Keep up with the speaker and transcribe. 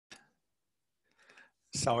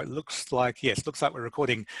So it looks like, yes, looks like we're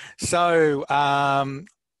recording. So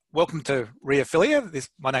welcome to Reaphilia.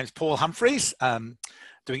 My name's Paul Humphreys,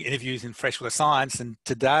 doing interviews in freshwater science. And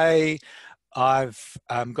today I've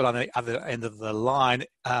got on the other end of the line,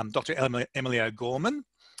 Dr. Emily O'Gorman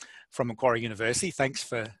from Macquarie University. Thanks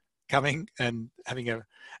for coming and having an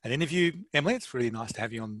interview, Emily. It's really nice to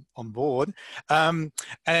have you on board.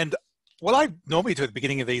 And what I normally do at the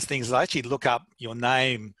beginning of these things is I actually look up your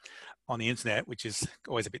name on the internet, which is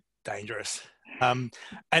always a bit dangerous. And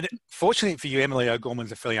fortunately for you, Emily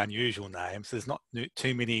O'Gorman's a fairly unusual name, so there's not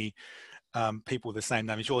too many people with the same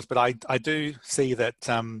name as yours, but I do see that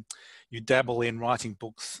you dabble in writing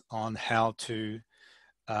books on how to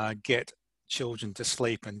get children to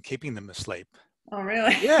sleep and keeping them asleep. Oh,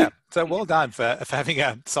 really? Yeah, so well done for having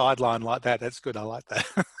a sideline like that. That's good, I like that.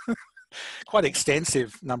 Quite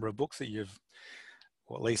extensive number of books that you've,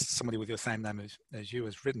 or at least somebody with your same name as you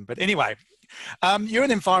has written. But anyway, you're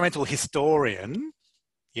an environmental historian,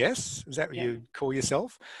 yes? Is that what you call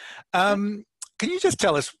yourself? Can you just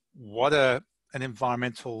tell us what an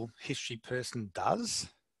environmental history person does?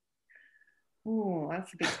 Oh,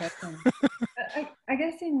 that's a big question. I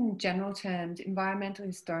guess in general terms, environmental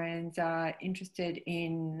historians are interested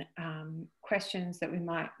in questions that we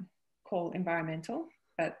might call environmental,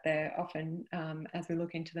 but they're often, as we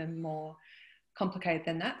look into them, more complicated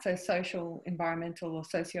than that. So social, environmental or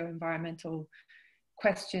socio-environmental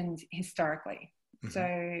questions historically. Mm-hmm.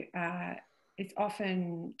 So it's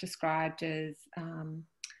often described as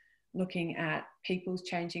looking at people's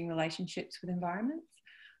changing relationships with environments,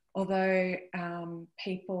 although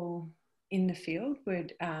people in the field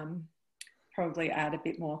would probably add a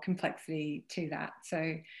bit more complexity to that.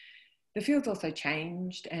 So the field's also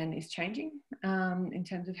changed and is changing in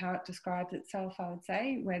terms of how it describes itself, I would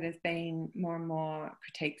say, where there's been more and more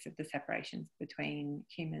critiques of the separations between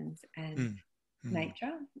humans and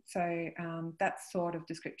nature. So that sort of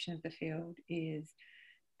description of the field is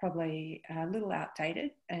probably a little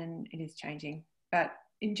outdated and it is changing. But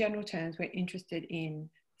in general terms, we're interested in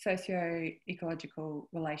socio-ecological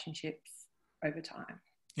relationships over time.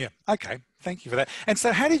 Yeah, okay, thank you for that. And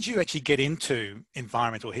so how did you actually get into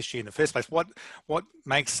environmental history in the first place? What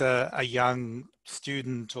makes a young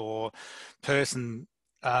student or person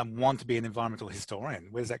want to be an environmental historian?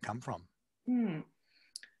 Where does that come from?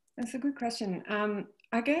 That's a good question.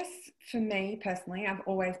 I guess for me personally, I've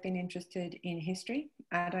always been interested in history.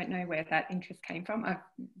 I don't know where that interest came from.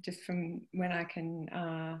 Just from when I can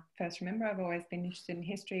first remember, I've always been interested in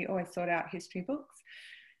history, always sought out history books.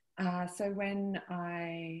 So when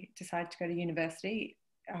I decided to go to university,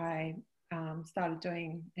 I started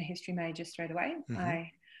doing a history major straight away. Mm-hmm.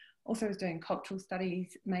 I also was doing cultural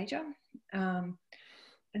studies major. And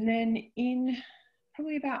then in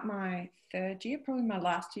probably about my third year, probably my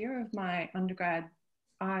last year of my undergrad,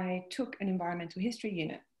 I took an environmental history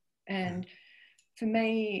unit. And for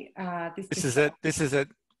me, this is at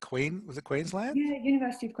Queensland? Yeah,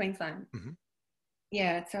 University of Queensland. Mm-hmm.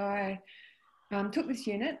 Yeah, so I took this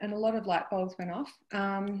unit and a lot of light bulbs went off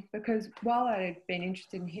because while I had been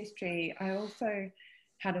interested in history, I also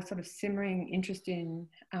had a sort of simmering interest in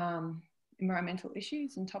environmental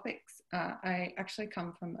issues and topics. I actually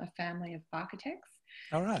come from a family of architects.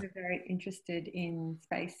 All right. Who are very interested in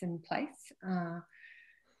space and place.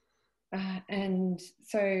 And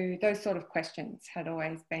so those sort of questions had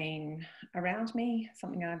always been around me,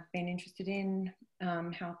 something I've been interested in,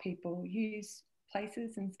 how people use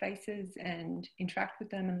places and spaces and interact with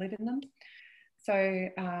them and live in them. So,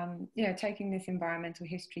 taking this environmental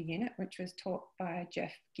history unit, which was taught by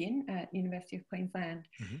Jeff Ginn at University of Queensland,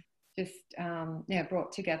 mm-hmm. just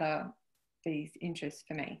brought together these interests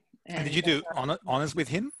for me. And did you do honours with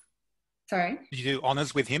him? Sorry? Did you do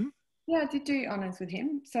honours with him? Yeah, I did do honours with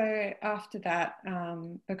him. So after that,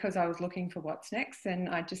 because I was looking for what's next and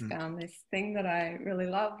I just found this thing that I really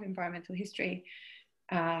love, environmental history,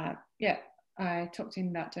 I talked to him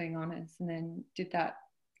about doing honours and then did that.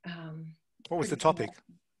 What was the topic?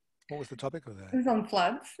 What was the topic of that? It was on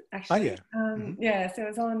floods, actually. Oh, yeah. Yeah, so it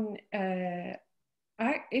was on,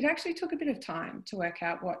 it actually took a bit of time to work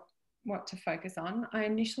out what to focus on. I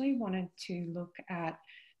initially wanted to look at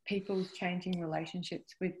people's changing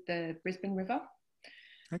relationships with the Brisbane River.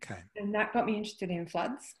 Okay. And that got me interested in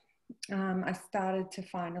floods. I started to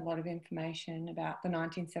find a lot of information about the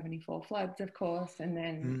 1974 floods, of course, and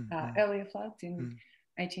then earlier floods in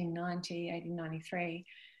 1890, 1893.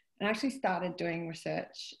 And I actually started doing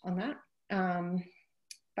research on that.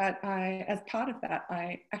 But as part of that,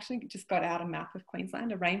 I actually just got out a map of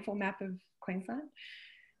Queensland, a rainfall map of Queensland.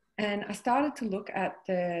 And I started to look at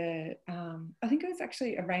I think it was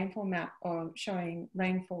actually a rainfall map of showing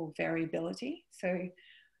rainfall variability. So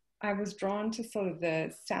I was drawn to sort of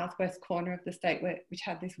the southwest corner of the state, which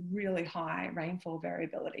had this really high rainfall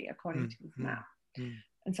variability according to this map.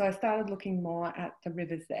 And so I started looking more at the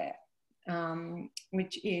rivers there,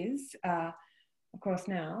 which is, of course,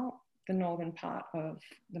 now the northern part of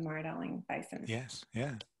the Murray-Darling Basin. Yes,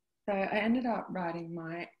 yeah. So I ended up writing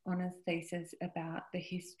my honours thesis about the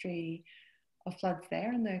history of floods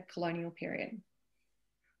there in the colonial period.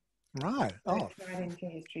 Right. So it's right into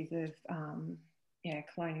histories of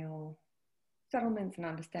colonial settlements and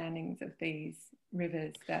understandings of these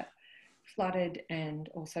rivers that flooded and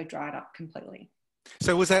also dried up completely.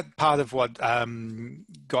 So was that part of what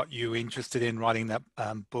got you interested in writing that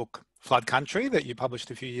book, Flood Country, that you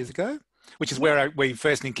published a few years ago? Which is where I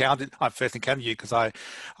first encountered you, because I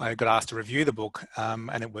got asked to review the book,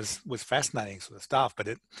 and it was fascinating sort of stuff. But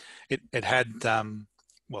it had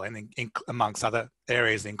amongst other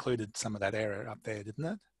areas, included some of that area up there, didn't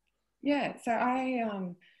it? Yeah. So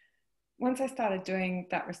I once I started doing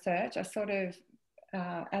that research, I sort of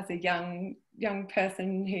as a young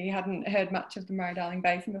person who hadn't heard much of the Murray-Darling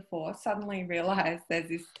Basin before, suddenly realised there's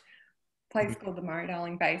this place called the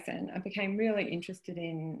Murray-Darling Basin. I became really interested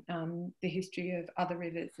in the history of other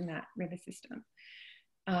rivers in that river system.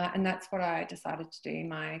 And that's what I decided to do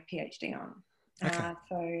my PhD on. Okay.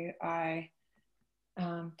 So I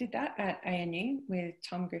did that at ANU with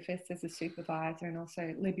Tom Griffiths as a supervisor, and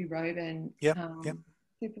also Libby Robin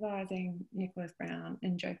supervising, Nicholas Brown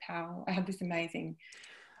and Joe Powell. I had this amazing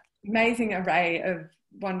array of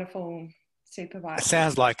wonderful supervisors. It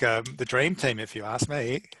sounds like the dream team, if you ask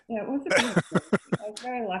me. Yeah, it was a bit. I was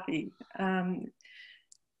very lucky.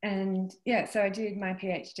 And yeah, so I did my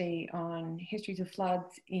PhD on histories of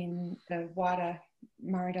floods in the wider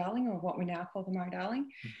Murray-Darling, or what we now call the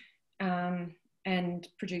Murray-Darling, and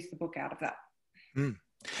produced the book out of that.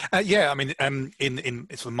 Yeah, I mean, in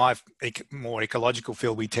sort of my more ecological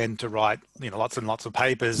field, we tend to write, lots and lots of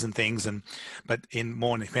papers and things, but in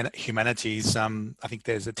more humanities, I think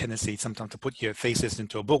there's a tendency sometimes to put your thesis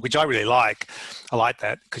into a book, which I really like. I like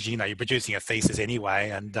that because you're producing a thesis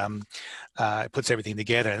anyway, and it puts everything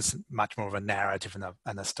together. And it's much more of a narrative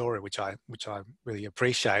and a story, which I really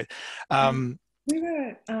appreciate. We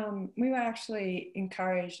were actually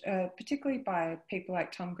encouraged, particularly by people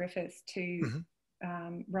like Tom Griffiths, to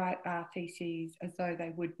write our theses as though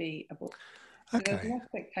they would be a book. So there's an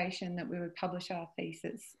expectation that we would publish our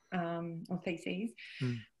thesis or theses.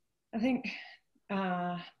 I think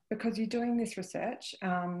because you're doing this research,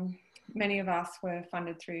 many of us were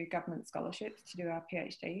funded through government scholarships to do our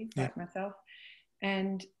PhDs, like myself,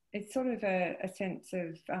 and it's sort of a sense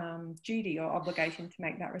of duty or obligation to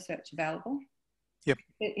make that research available. Yep.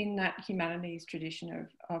 In that humanities tradition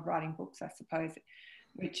of writing books, I suppose,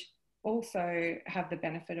 which also have the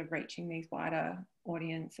benefit of reaching these wider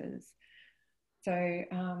audiences. So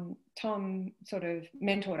Tom sort of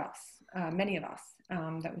mentored us, many of us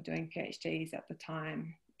that were doing PhDs at the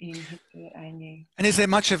time in history at ANU. And is there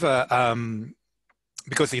much of a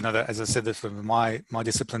because as I said, this from my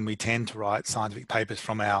discipline, we tend to write scientific papers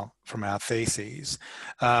from our theses,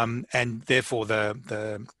 and therefore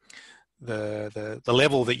the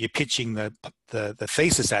level that you're pitching the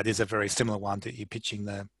thesis at is a very similar one that you're pitching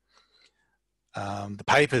the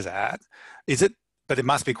papers at. Is it? But it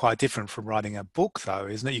must be quite different from writing a book, though,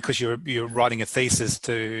 isn't it? Because you're writing a thesis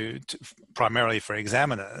to primarily for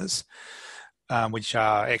examiners, which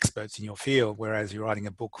are experts in your field, whereas you're writing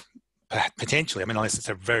a book potentially. I mean, unless it's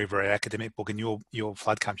a very, very academic book, and your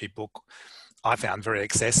Flood Country book, I found very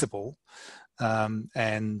accessible, so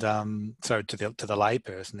to the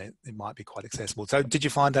layperson, it might be quite accessible. So, did you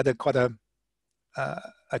find that quite a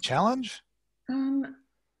challenge?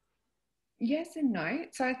 Yes and no.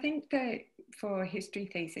 So I think that for history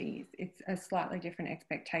theses, it's a slightly different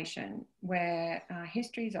expectation, where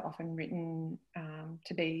histories are often written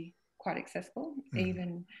to be quite accessible,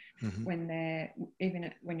 even when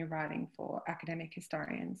you're writing for academic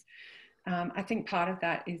historians. I think part of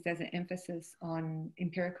that is there's an emphasis on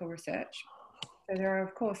empirical research. So there are,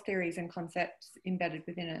 of course, theories and concepts embedded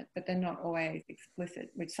within it, but they're not always explicit,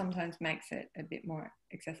 which sometimes makes it a bit more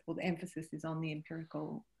accessible. The emphasis is on the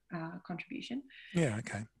empirical contribution. Yeah,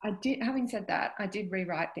 okay. Having said that, I did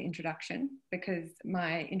rewrite the introduction, because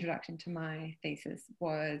my introduction to my thesis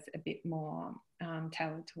was a bit more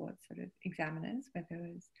tailored towards sort of examiners, where there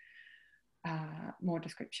was more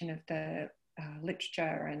description of the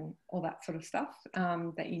literature and all that sort of stuff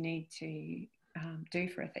that you need to do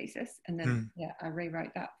for a thesis. And then I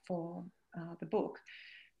rewrote that for the book.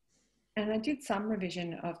 And I did some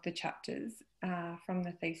revision of the chapters from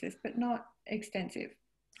the thesis, but not extensive.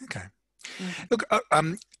 Okay. Mm. Look,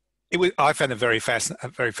 I found it very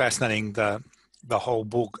fascinating, the whole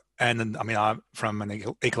book, and I mean, from an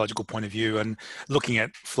ecological point of view, and looking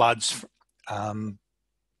at floods, and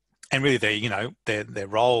really their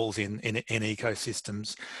roles in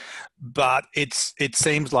ecosystems. But it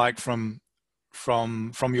seems like from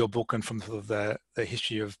your book and from sort of the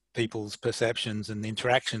history of people's perceptions and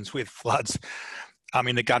interactions with floods. I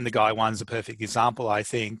mean, the Gundagai one's a perfect example, I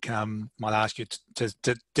think. Might ask you to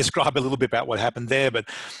describe a little bit about what happened there, but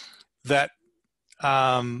that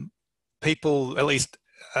people, at least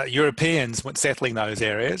Europeans, when settling those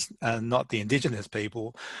areas, not the indigenous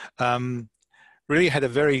people, really had a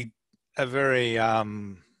very I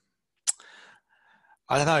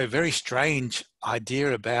don't know, very strange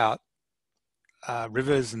idea about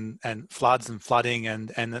rivers and floods and flooding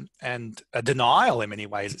and a denial in many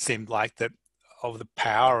ways, it seemed like, that of the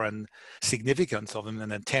power and significance of them,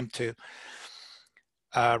 and an attempt to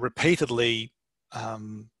repeatedly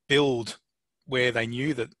build where they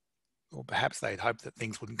knew that, or perhaps they'd hoped that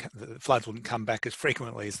the floods wouldn't come back as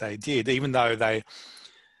frequently as they did, even though there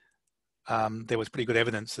was pretty good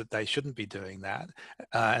evidence that they shouldn't be doing that.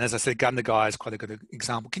 And as I said, Gundagai is quite a good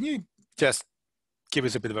example. Can you just give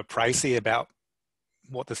us a bit of a précis about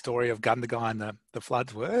what the story of Gundagai and the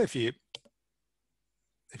floods were, if you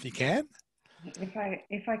can?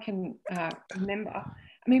 If I can remember,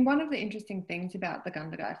 I mean, one of the interesting things about the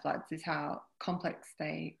Gundagai floods is how complex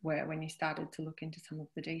they were when you started to look into some of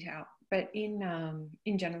the detail. But in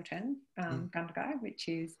general terms, Gundagai, which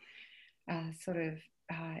is sort of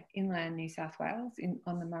inland New South Wales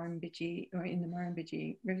on the Murrumbidgee, or in the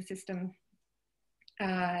Murrumbidgee River system,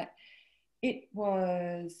 it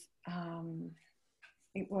was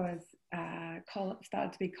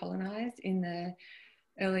started to be colonised in the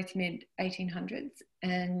early to mid 1800s,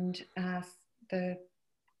 and the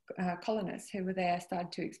colonists who were there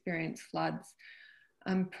started to experience floods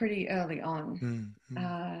pretty early on.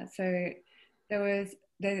 So there was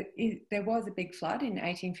a big flood in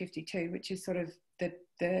 1852, which is sort of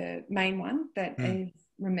the main one that is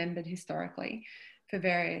remembered historically for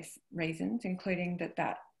various reasons, including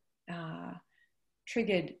that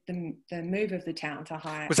triggered the move of the town to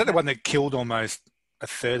higher. Was that the one that killed almost a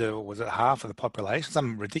third, or was it half of the population?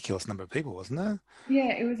 Some ridiculous number of people, wasn't there?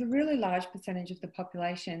 Yeah, it was a really large percentage of the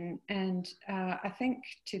population, and I think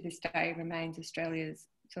to this day remains Australia's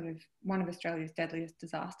sort of one of Australia's deadliest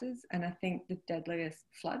disasters, and I think the deadliest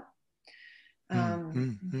flood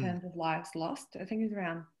in terms of lives lost. I think it was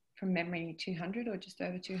around, from memory, 200 or just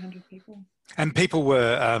over 200 people. And people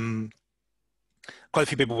were quite a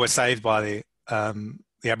few people were saved by the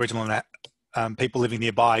Aboriginal people living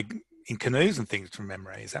nearby in canoes and things, from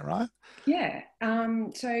memory. Is that right? Yeah.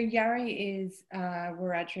 So Yarri is a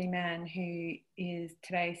Wiradjuri man who is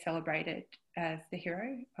today celebrated as the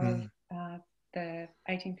hero of the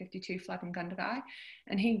 1852 flood in Gundagai,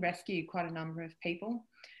 and he rescued quite a number of people.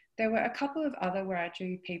 There were a couple of other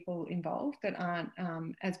Wiradjuri people involved that aren't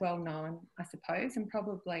as well known, I suppose, and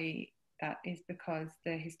probably that is because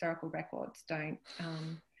the historical records don't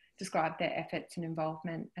describe their efforts and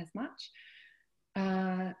involvement as much.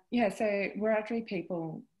 So Wiradjuri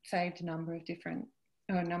people saved a number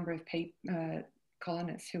of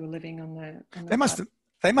colonists who were living on the.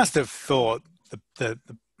 They must have thought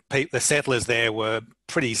the settlers there were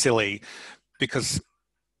pretty silly, because,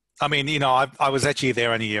 I mean, I was actually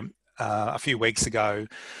there only a few weeks ago,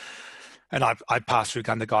 and I pass through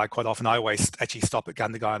Gundagai quite often. I always actually stop at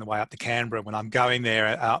Gundagai on the way up to Canberra when I'm going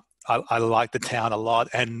there. I like the town a lot,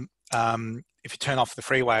 and if you turn off the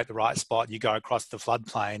freeway at the right spot, you go across the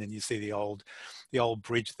floodplain and you see the old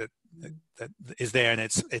bridge that is there, and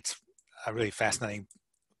it's a really fascinating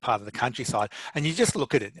part of the countryside. And you just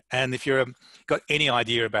look at it, and if you've got any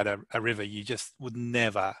idea about a river, you just would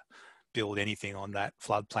never build anything on that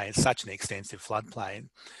floodplain. It's such an extensive floodplain.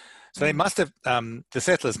 So they must have, the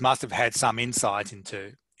settlers must have had some insight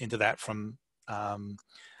into that from the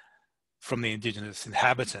indigenous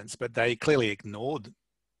inhabitants, but they clearly ignored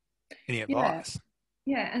any advice.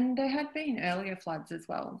 Yeah, and there had been earlier floods as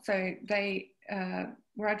well. So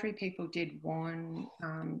Wiradjuri people did warn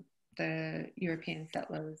the European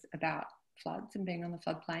settlers about floods and being on the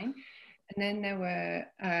floodplain. And then there were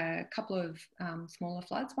a couple of smaller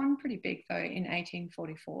floods, one pretty big though in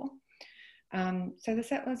 1844. So the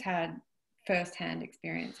settlers had first-hand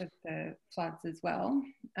experience of the floods as well.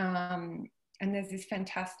 And there's this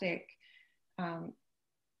fantastic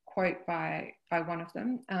quote by one of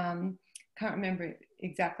them. Can't remember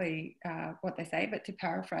exactly what they say, but to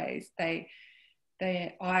paraphrase, they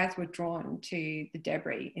their eyes were drawn to the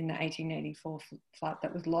debris in the 1884 flood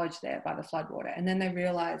that was lodged there by the floodwater. And then they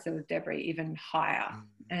realised there was debris even higher.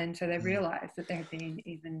 And so they realised that there had been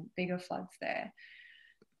even bigger floods there.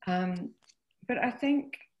 But I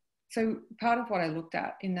think, so part of what I looked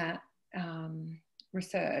at in that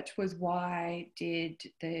research was, why did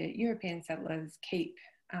the European settlers keep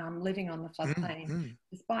living on the floodplain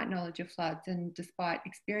despite knowledge of floods and despite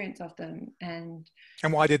experience of them? And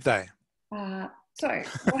why did they? So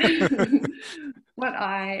what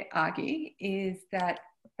I argue is that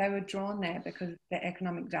they were drawn there because of the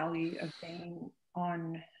economic value of being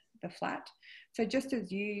on the flat. So just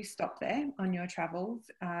as you stopped there on your travels,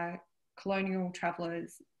 colonial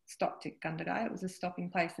travellers stopped at Gundagai. It was a stopping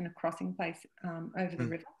place and a crossing place over the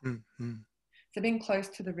river. So being close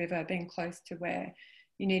to the river, being close to where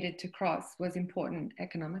you needed to cross was important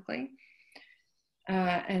economically.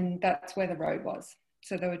 And that's where the road was.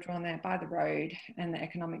 So they were drawn there by the road and the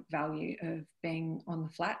economic value of being on the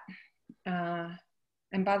flat.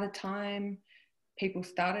 And by the time people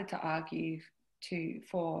started to argue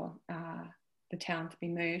for the town to be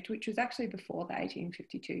moved, which was actually before the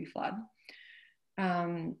 1852 flood,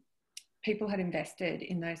 people had invested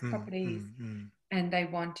in those properties and they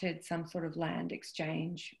wanted some sort of land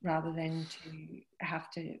exchange rather than to have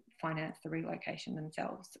to finance the relocation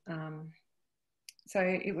themselves. So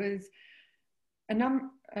it was a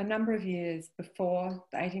number of years before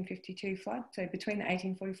the 1852 flood. So between the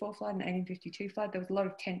 1844 flood and the 1852 flood, there was a lot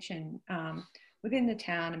of tension within the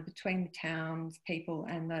town and between the townspeople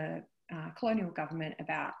and the colonial government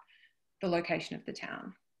about the location of the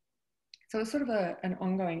town. So it was sort of an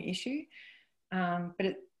ongoing issue,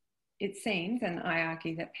 but it seems, and I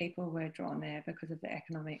argue, that people were drawn there because of the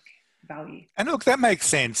economic value. And look, that makes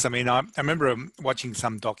sense. I mean, I remember watching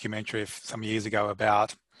some documentary some years ago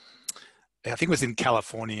about, I think it was in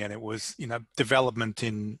California, and it was, development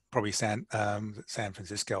in probably San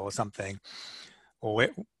Francisco or something, or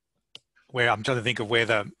where I'm trying to think of where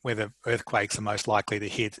the earthquakes are most likely to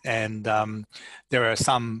hit. And there are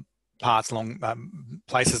some parts along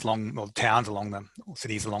places along, or towns along or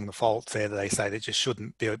cities along the faults there that they say that just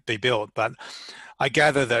shouldn't be built. But I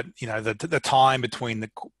gather that the time between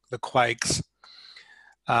the quakes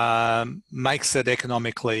makes it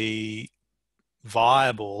economically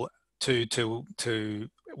viable to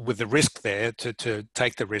with the risk there to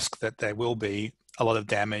take the risk that there will be a lot of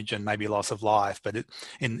damage and maybe loss of life, but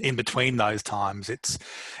in between those times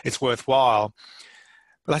it's worthwhile.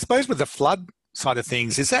 But I suppose with the flood side of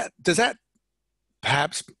things, does that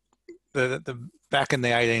perhaps the back in the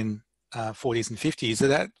 1840s and 50s,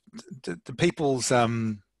 the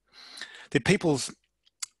people's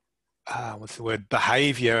what's the word,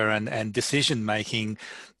 behaviour and decision making,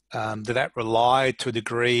 did that rely to a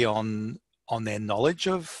degree on their knowledge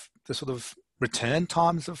of the sort of return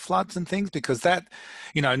times of floods and things? Because that,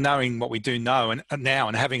 knowing what we do know and now,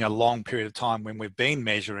 and having a long period of time when we've been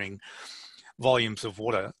measuring volumes of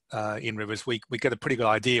water in rivers, we get a pretty good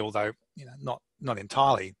idea, although not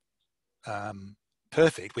entirely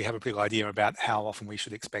perfect. We have a pretty good idea about how often we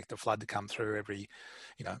should expect a flood to come through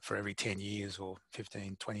for every 10 years or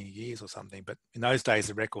 15, 20 years or something. But in those days,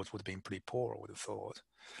 the records would have been pretty poor, I would have thought.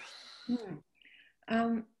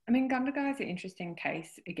 I mean, Gundagai is an interesting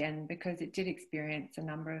case again, because it did experience a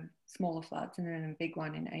number of smaller floods and then a big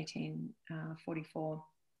one in 1844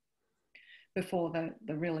 before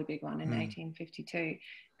the really big one in 1852.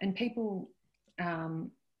 And people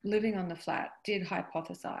living on the flat did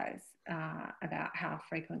hypothesize about how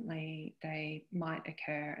frequently they might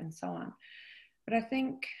occur and so on. But I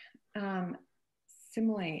think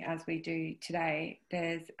similarly as we do today,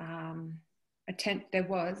 there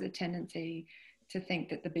was a tendency to think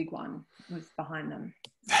that the big one was behind them.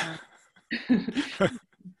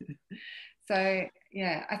 So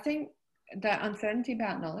yeah, I think the uncertainty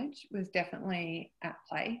about knowledge was definitely at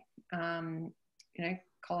play.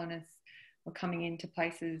 Colonists were coming into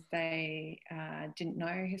places they didn't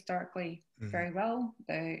know historically very well.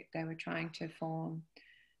 They were trying to form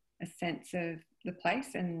a sense of the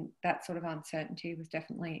place, and that sort of uncertainty was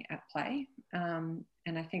definitely at play. And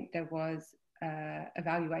I think there was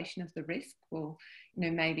evaluation of the risk. Well,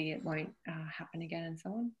 maybe it won't happen again and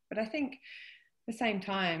so on. But I think at the same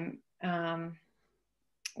time,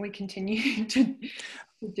 we continue to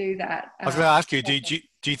do that. I was going to ask you,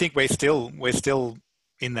 do you think we're still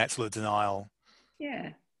in that sort of denial?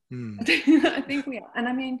 Yeah, I think we are. And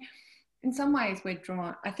I mean, in some ways we're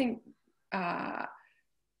drawn, I think that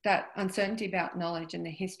uncertainty about knowledge and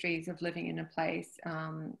the histories of living in a place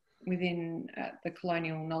within the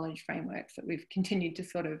colonial knowledge frameworks that we've continued to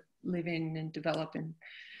sort of live in and develop. And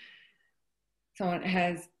so it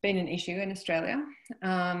has been an issue in Australia.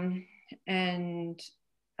 And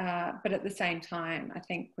but at the same time, I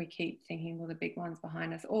think we keep thinking, well, the big ones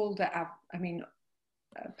behind us,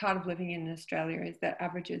 part of living in Australia is that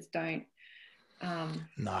averages don't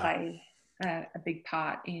play a big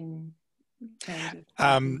part in terms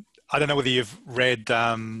of... I don't know whether you've read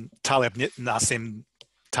Taleb Nassim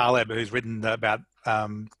Taleb, who's written about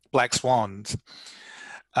black swans,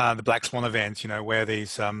 the black swan events, where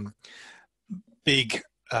these big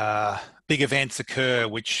events occur,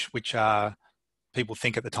 which are, people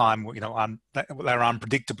think at the time, they're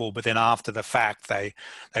unpredictable, but then after the fact, they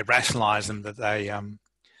rationalise them that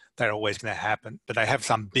they're always going to happen, but they have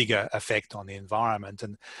some bigger effect on the environment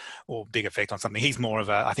or big effect on something. He's more of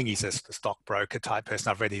I think he's a stockbroker type person.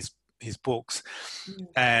 I've read his books,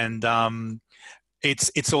 and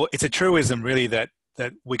it's a truism really that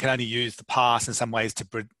we can only use the past in some ways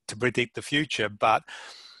to predict the future, but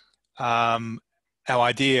our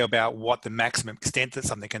idea about what the maximum extent that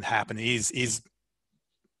something can happen is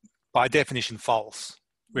by definition false,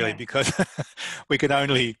 really, because we can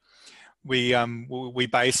only we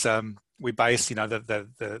base the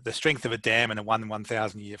strength of a dam in a 1 in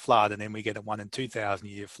 1,000 year flood, and then we get a 1 in 2,000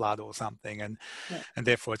 year flood or something, and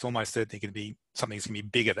therefore it's almost certainly going to be something that's going to be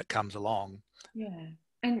bigger that comes along.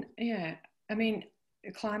 I mean,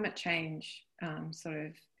 climate change sort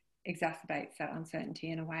of exacerbates that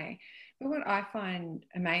uncertainty in a way. But what I find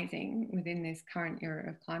amazing within this current era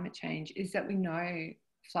of climate change is that we know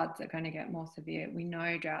floods are going to get more severe. We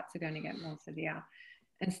know droughts are going to get more severe.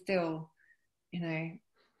 And still,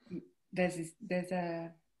 there's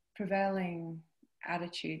a prevailing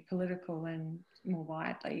attitude, political and more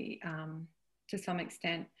widely, to some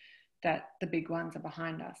extent, that the big ones are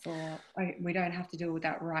behind us, or we don't have to deal with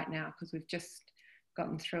that right now because we've just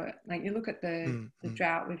gotten through it. Like, you look at the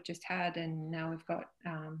drought we've just had, and now we've got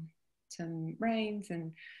some rains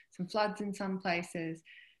and some floods in some places.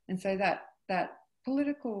 And so that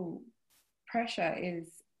political pressure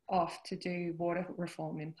is off to do water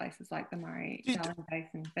reform in places like the Murray-Darling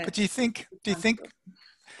Basin. But do you think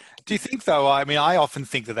though, I mean, I often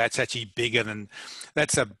think that that's actually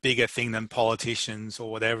that's a bigger thing than politicians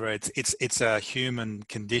or whatever. It's a human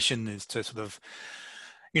condition, is to sort of,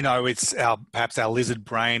 it's perhaps our lizard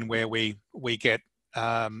brain where we get,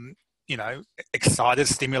 excited,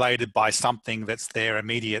 stimulated by something that's there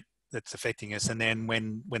immediate, that's affecting us. And then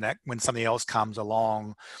when something else comes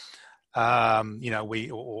along, or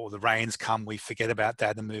the rains come, we forget about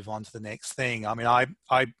that and move on to the next thing. I mean,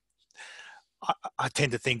 I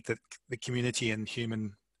tend to think that the community and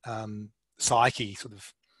human psyche sort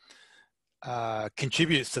of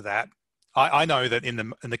contributes to that. I know that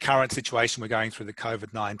in the current situation we're going through, the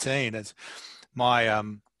COVID-19, as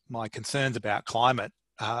my concerns about climate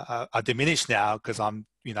are diminished now, because I'm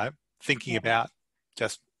thinking about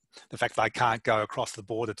just the fact that I can't go across the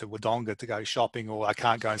border to Wodonga to go shopping, or I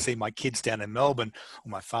can't go and see my kids down in Melbourne, or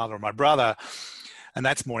my father or my brother, and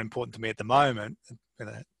that's more important to me at the moment.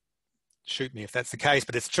 Shoot me if that's the case,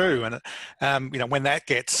 but it's true. And when that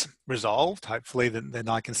gets resolved, hopefully, then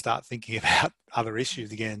I can start thinking about other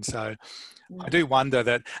issues again. So I do wonder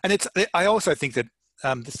that, and I also think that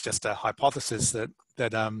this is just a hypothesis that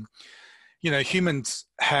humans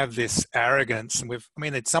have this arrogance, and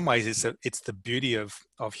in some ways it's the beauty of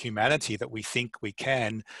humanity, that we think we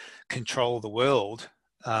can control the world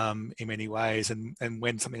in many ways. And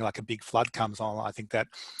when something like a big flood comes on, I think that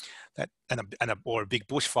or a big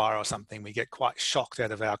bushfire or something, we get quite shocked out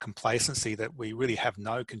of our complacency that we really have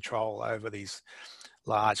no control over these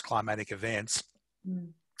large climatic events.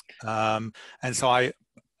 And so I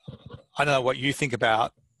don't know what you think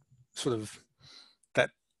about sort of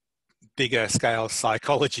that bigger scale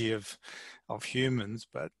psychology of humans,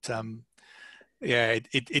 but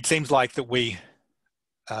it seems like that we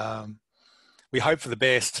hope for the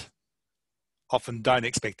best, often don't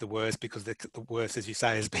expect the worst, because the worst, as you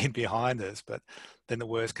say, has been behind us, but then the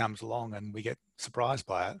worst comes along and we get surprised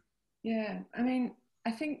by it. Yeah, I mean,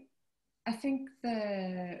 I think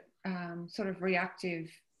the sort of reactive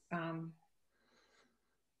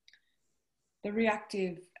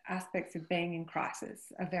aspects of being in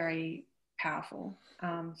crisis are very powerful.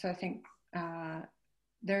 So I think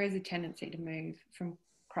there is a tendency to move from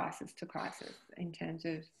crisis to crisis in terms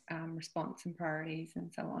of response and priorities and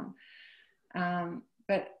so on.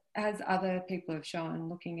 But as other people have shown,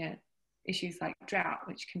 looking at issues like drought,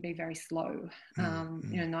 which can be very slow,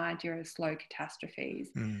 the idea of slow catastrophes,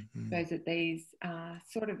 shows that these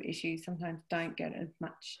sort of issues sometimes don't get as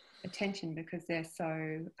much attention because they're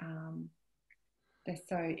so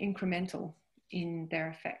incremental in their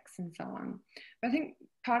effects and so on. But I think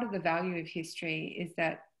part of the value of history is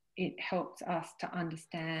that it helps us to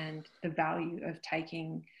understand the value of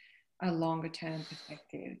taking a longer term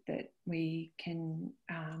perspective, that we can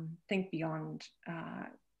think beyond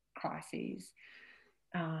crises.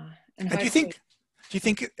 And And hopefully, do you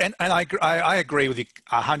think, and I agree with you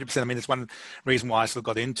 100%. I mean, it's one reason why I sort of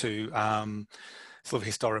got into sort of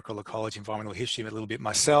historical ecology, environmental history a little bit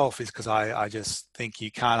myself, is because I just think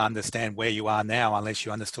you can't understand where you are now unless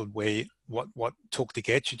you understood what took to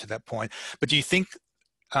get you to that point. But do you think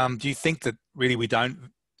that really we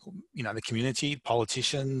don't, the community,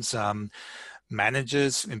 politicians,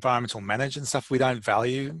 managers, environmental managers and stuff, we don't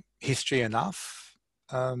value history enough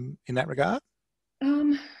in that regard?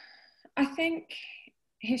 I think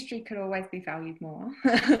history could always be valued more.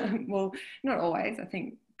 Well, not always. I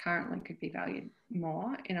think currently could be valued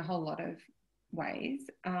more in a whole lot of ways.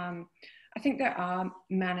 I think there are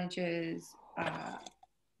managers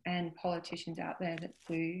and politicians out there that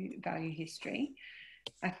do value history.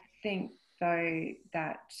 I think, though,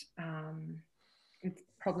 that it's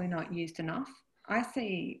probably not used enough. I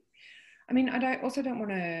mean, I also don't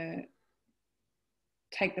want to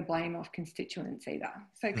take the blame off constituents either.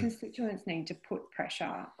 So constituents need to put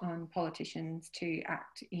pressure on politicians to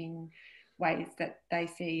act in ways that they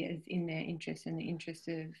see as in their interest and the interest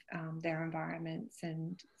of their environments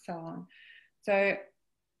and so on. So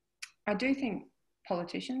I do think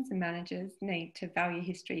politicians and managers need to value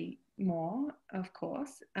history more, of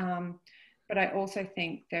course. But I also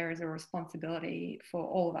think there is a responsibility for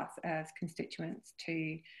all of us as constituents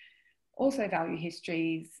to also value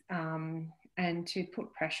histories and to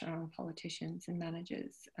put pressure on politicians and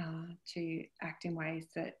managers to act in ways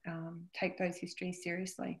that take those histories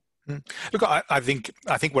seriously. Look, I think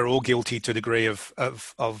we're all guilty to a degree of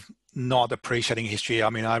not appreciating history. I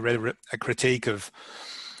mean, I read a critique of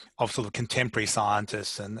sort of contemporary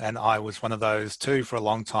scientists, and I was one of those too for a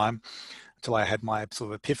long time, until I had my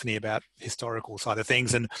sort of epiphany about historical side of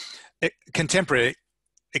things. And contemporary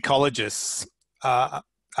ecologists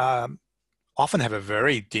often have a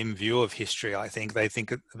very dim view of history. I think they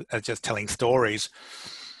think of just telling stories.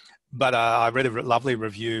 But I read a lovely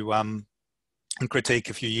review and critique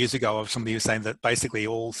a few years ago of somebody who was saying that basically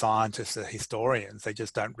all scientists are historians. They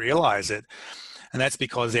just don't realize it. And that's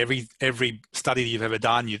because every study that you've ever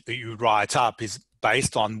done, you write up, is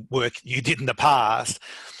based on work you did in the past.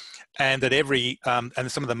 And that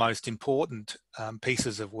and some of the most important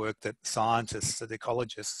pieces of work that scientists, that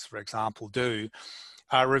ecologists, for example, do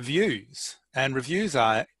are reviews. And reviews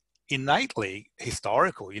are innately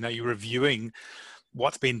historical. You're reviewing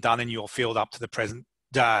what's been done in your field up to the present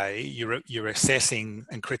day. You're assessing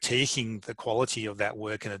and critiquing the quality of that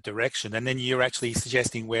work in a direction, and then you're actually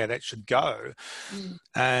suggesting where that should go.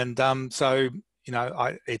 And so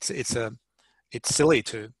it's silly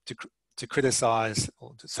to criticize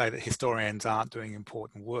or to say that historians aren't doing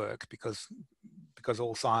important work, because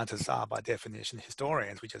all scientists are by definition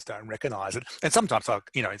historians. We just don't recognize it. And sometimes,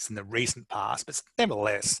 it's in the recent past, but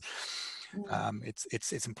nevertheless,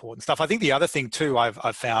 it's important stuff. I think the other thing too,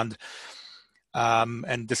 I've found,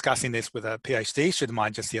 and discussing this with a PhD student of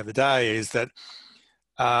mine just the other day, is that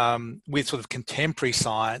with sort of contemporary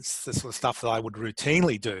science, the sort of stuff that I would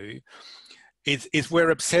routinely do, is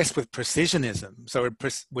we're obsessed with precisionism. So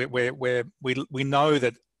we know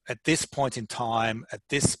that at this point in time, at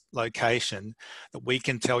this location, that we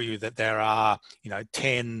can tell you that there are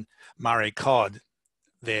 10 Murray cod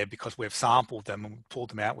there because we've sampled them and pulled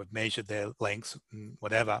them out, we've measured their lengths and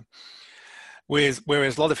whatever. Whereas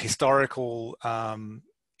a lot of historical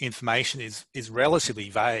information is relatively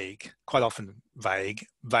vague, quite often vague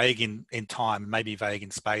in time, maybe vague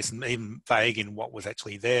in space, and even vague in what was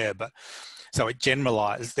actually there. But so it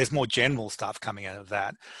generalizes. There's more general stuff coming out of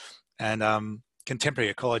that. And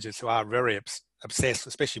contemporary ecologists who are very obsessed,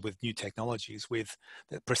 especially with new technologies, with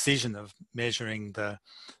the precision of measuring the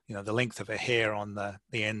length of a hair on the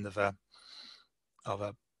end of a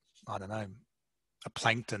I don't know, a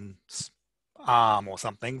plankton's arm or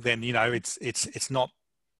something, then it's not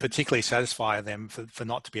particularly satisfying them for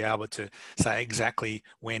not to be able to say exactly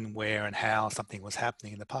when, where, and how something was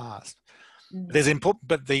happening in the past.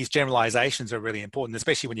 But these generalizations are really important,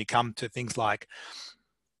 especially when you come to things like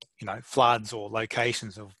floods or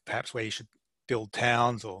locations of perhaps where you should build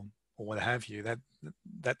towns or what have you.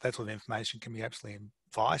 That sort of information can be absolutely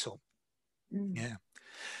vital. Yeah,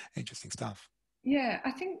 interesting stuff. Yeah,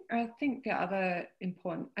 I think the other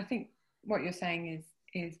important, I think what you're saying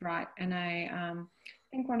is right, and I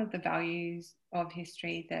think one of the values of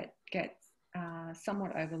history that gets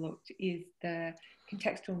somewhat overlooked is the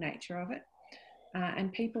contextual nature of it,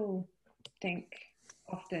 and people think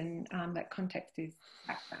often that context is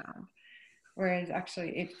background, whereas actually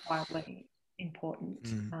it's widely important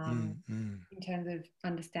mm, mm, mm. in terms of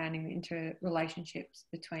understanding the interrelationships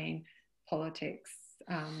between politics,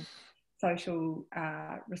 social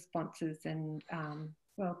responses, and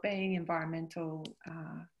well-being, environmental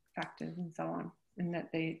factors, and so on. And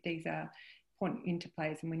that these are important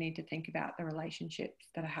interplays, and we need to think about the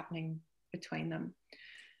relationships that are happening between them.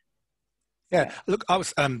 Yeah, look, I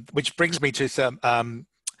was, which brings me to some,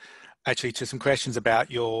 actually to some questions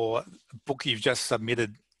about your book you've just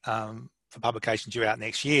submitted for publication due out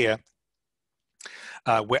next year,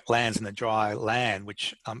 Wetlands and the Dry Land,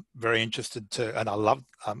 which I'm very interested to, and I'm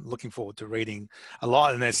looking forward to reading a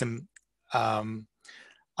lot. And there's some,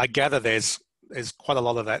 I gather there's quite a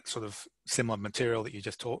lot of that sort of similar material that you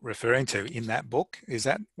just referring to in that book. Is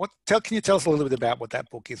that what? Can you tell us a little bit about what that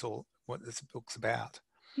book is, or what this book's about?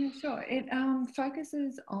 Yeah, sure. It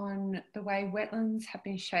focuses on the way wetlands have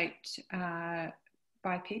been shaped by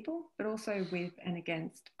people, but also with and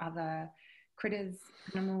against other critters,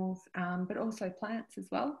 animals, but also plants as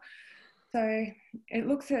well. So it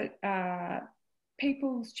looks at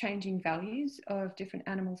people's changing values of different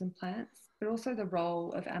animals and plants, but also the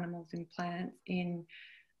role of animals and plants in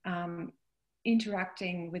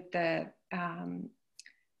interacting with the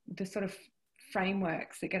sort of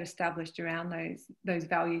frameworks that get established around those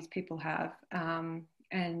values people have,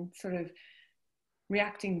 and sort of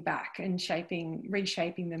reacting back and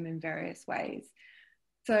reshaping them in various ways.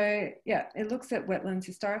 So yeah, it looks at wetlands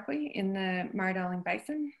historically in the Murray-Darling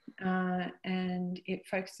Basin, and it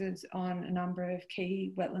focuses on a number of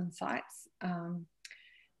key wetland sites.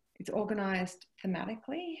 It's organised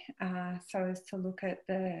thematically so as to look at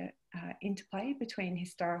the interplay between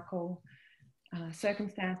historical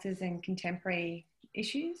circumstances and contemporary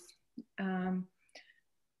issues.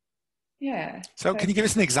 Yeah. So can you give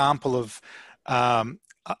us an example of,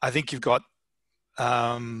 I think you've got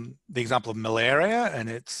the example of malaria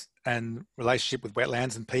and relationship with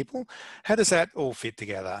wetlands and people. How does that all fit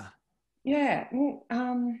together? Yeah, well,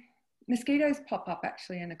 mosquitoes pop up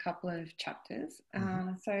actually in a couple of chapters.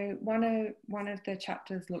 So one of the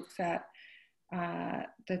chapters looks at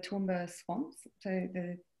the Toowoomba swamps. So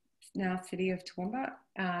the now city of Toowoomba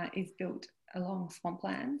is built along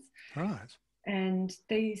swamplands. Right. And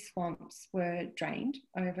these swamps were drained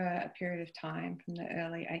over a period of time from the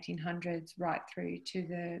early 1800s right through to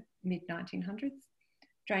the mid 1900s,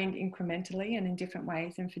 drained incrementally and in different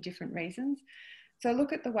ways and for different reasons. So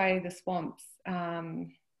look at the way the swamps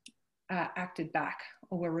acted back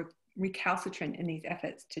or were recalcitrant in these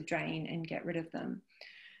efforts to drain and get rid of them.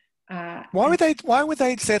 Why were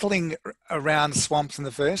they settling around swamps in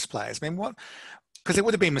the first place? I mean, because there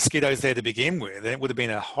would have been mosquitoes there to begin with, and it would have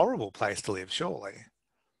been a horrible place to live, surely.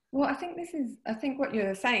 Well, I think what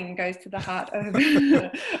you're saying goes to the heart of,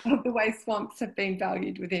 of the way swamps have been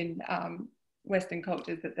valued within Western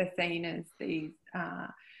cultures, that they're seen as these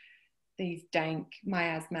dank,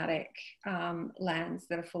 miasmatic lands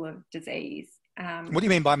that are full of disease. What do you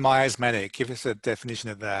mean by miasmatic? Give us a definition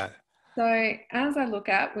of that. So as I look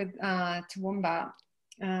at with Toowoomba,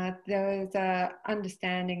 there was an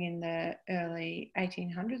understanding in the early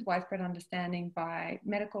 1800s, widespread understanding by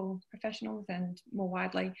medical professionals and more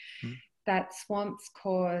widely, that swamps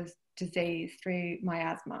cause disease through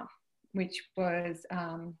miasma, which was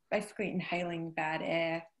basically inhaling bad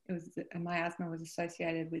air. Miasma was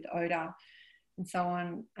associated with odour and so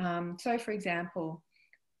on. So for example,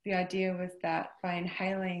 the idea was that by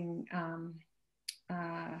inhaling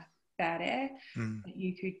bad air,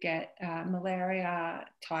 you could get malaria,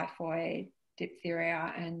 typhoid,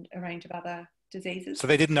 diphtheria, and a range of other diseases. So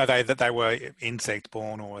they didn't know that they were insect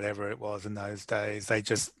borne or whatever it was in those days. They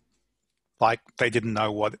just, like, they didn't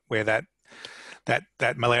know where that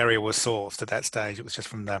malaria was sourced at that stage. It was just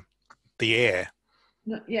from the air.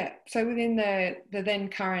 Yeah. So within the then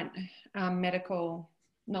current medical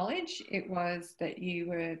knowledge, it was that you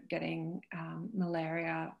were getting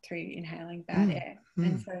malaria through inhaling bad air.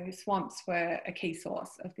 And so swamps were a key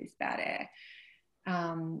source of this bad air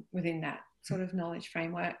within that sort of knowledge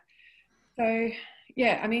framework. So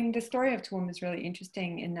yeah, I mean, the story of Toowoomba is really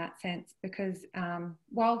interesting in that sense, because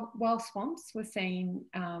while swamps were seen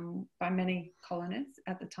by many colonists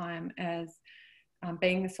at the time as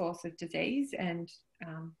being the source of disease and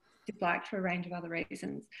disliked for a range of other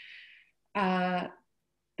reasons,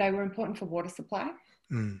 they were important for water supply.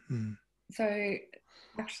 So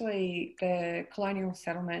actually the colonial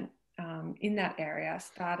settlement in that area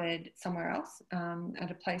started somewhere else, at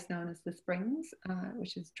a place known as the Springs,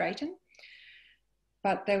 which is Drayton.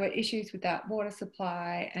 But there were issues with that water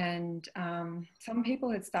supply, and some people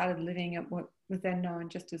had started living at what was then known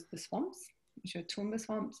just as the swamps, which are Toowoomba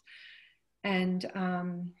swamps. And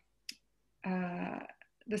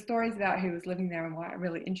the stories about who was living there and why are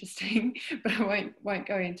really interesting, but I won't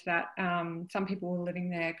go into that. Some people were living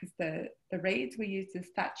there because the reeds were used as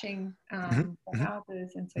thatching for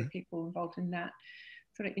houses, and so people involved in that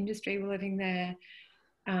sort of industry were living there.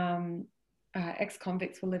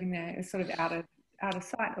 Ex-convicts were living there. It was sort of out of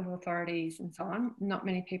sight of authorities and so on. Not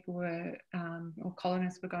many people were, or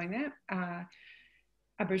colonists were going there.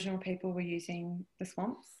 Aboriginal people were using the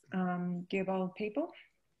swamps, Gearbold people.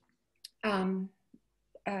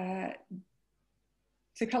 To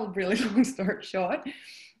cut a really long story short,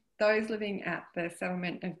 those living at the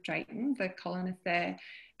settlement of Drayton, the colonists there,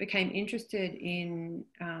 became interested in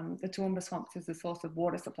the Toowoomba swamps as a source of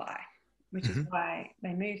water supply, which is why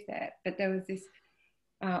they moved there. But there was this,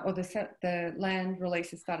 the land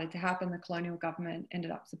releases started to happen. The colonial government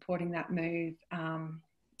ended up supporting that move,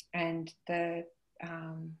 and the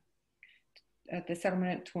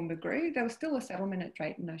settlement at Toowoomba grew. There was still a settlement at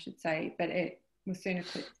Drayton, I should say, but it was soon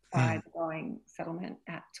eclipsed by the growing settlement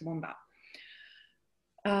at Toowoomba.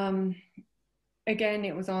 Again,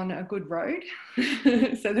 it was on a good road,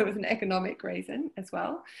 so there was an economic reason as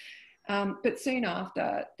well. But soon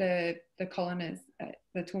after, the colonists at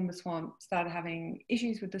the Toowoomba swamp started having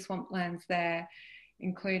issues with the swamplands there,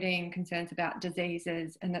 including concerns about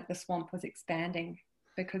diseases and that the swamp was expanding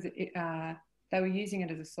because they were using it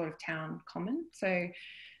as a sort of town common. So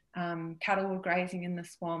cattle were grazing in the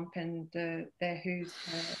swamp, and their hooves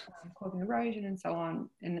were causing erosion and so on,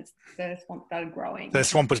 and the swamp started growing. The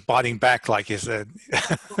swamp was biting back, like you said.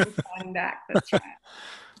 The swamp was biting back, that's right.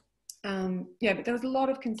 Yeah, but there was a lot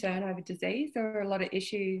of concern over disease. There were a lot of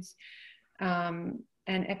issues and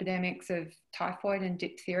epidemics of typhoid and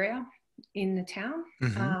diphtheria in the town,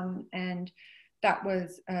 and that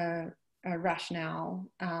was a rationale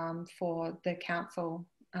for the council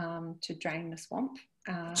to drain the swamp.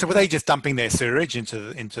 So were they just dumping their sewage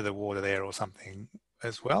into the water there or something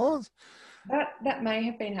as well? That may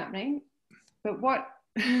have been happening, but what?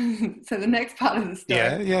 So the next part of the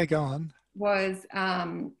story, yeah, go on, was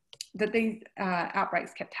that these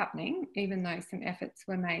outbreaks kept happening, even though some efforts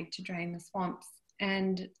were made to drain the swamps,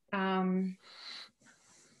 and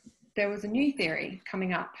there was a new theory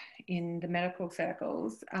coming up in the medical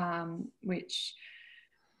circles, which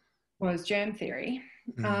was germ theory.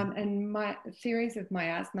 And my theories of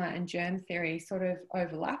miasma and germ theory sort of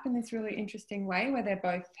overlap in this really interesting way, where they're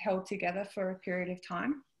both held together for a period of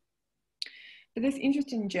time. But this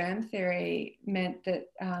interest in germ theory meant that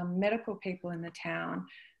medical people in the town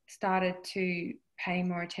started to pay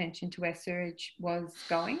more attention to where sewage was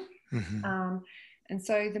going. And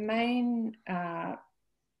so the main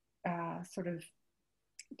sort of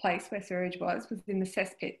place where sewage was in the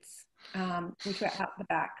cesspits, which were out the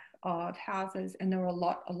back of houses, and there were a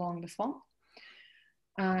lot along the swamp,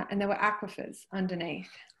 and there were aquifers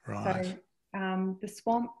underneath. Right. So the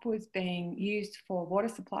swamp was being used for water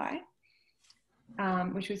supply,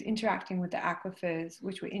 which was interacting with the aquifers,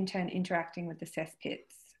 which were in turn interacting with the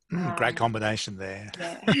cesspits. Great combination there.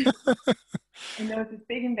 Yeah. And there was this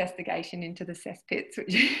big investigation into the cesspits,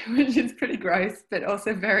 which is pretty gross, but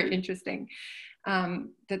also very interesting,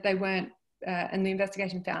 that they weren't, and the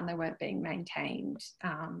investigation found they weren't being maintained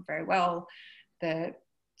very well. The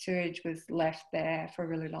sewage was left there for a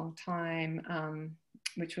really long time,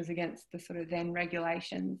 which was against the sort of then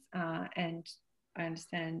regulations, and I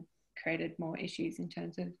understand created more issues in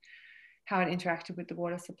terms of how it interacted with the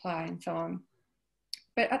water supply and so on.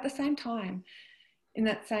 But at the same time, in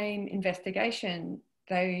that same investigation,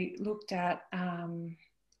 they looked at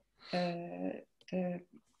the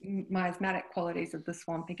miasmatic qualities of the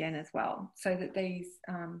swamp again as well, so that these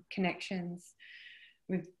connections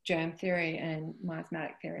with germ theory and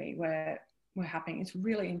miasmatic theory were happening. It's a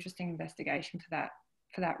really interesting investigation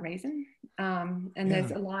for that reason. And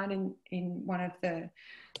there's a line in one of the,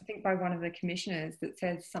 I think by one of the commissioners, that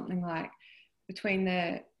says something like, between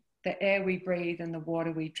the air we breathe and the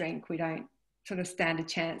water we drink, we don't sort of stand a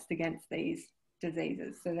chance against these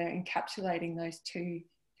diseases. So they're encapsulating those two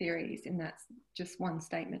theories in that just one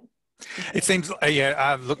statement. It seems,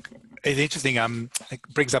 look, it's interesting. It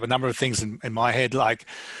brings up a number of things in my head, like,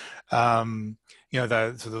 the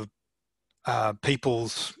sort of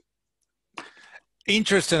people's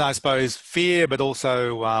interest and, I suppose, fear, but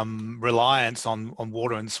also reliance on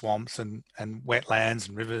water and swamps and wetlands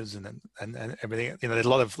and rivers and everything. There's a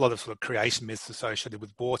lot of sort of creation myths associated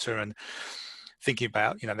with water, and thinking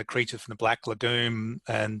about, the creatures from the Black Lagoon,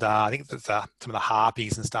 and I think there's some of the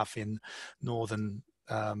harpies and stuff in northern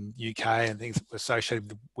UK and things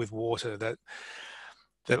associated with water, that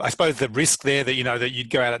I suppose the risk there that, that you'd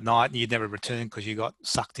go out at night and you'd never return because you got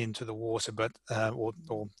sucked into the water, but or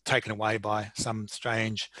taken away by some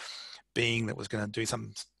strange being that was going to do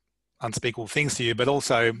some unspeakable things to you, but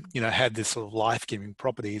also, you know, had this sort of life-giving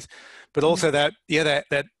properties. But also that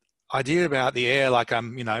idea about the air, like,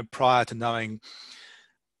 you know, prior to knowing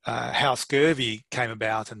how scurvy came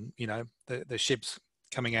about, and, you know, the ships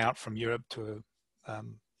coming out from Europe to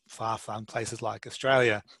far-flung places like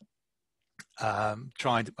Australia,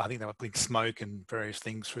 trying to, I think they were putting smoke and various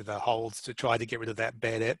things through the holds to try to get rid of that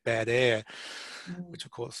bad air, which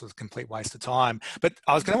of course was a complete waste of time. But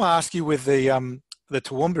I was going to ask you with the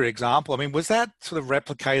Toowoomba example, I mean, was that sort of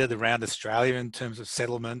replicated around Australia in terms of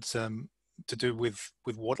settlements to do with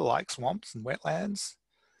water like swamps and wetlands?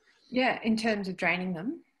 Yeah, in terms of draining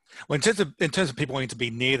them. Well, in terms of people wanting to be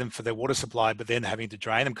near them for their water supply, but then having to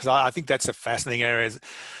drain them, because I think that's a fascinating area.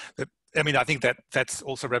 That, I mean, I think that's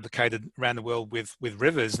also replicated around the world with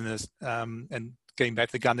rivers, and getting back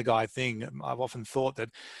to the Gundagai thing, I've often thought that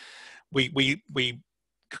we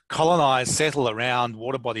colonize, settle around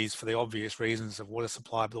water bodies for the obvious reasons of water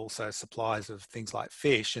supply, but also supplies of things like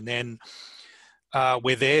fish, and then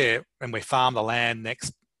we're there and we farm the land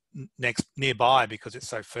next nearby because it's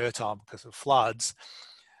so fertile because of floods.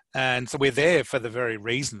 And so we're there for the very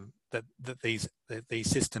reason that these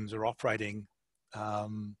systems are operating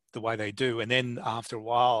the way they do. And then after a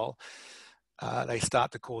while, they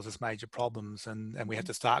start to cause us major problems, and we have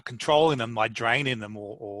to start controlling them by draining them,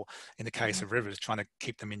 or in the case of rivers, trying to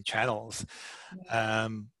keep them in channels.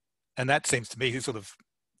 And that seems to me sort of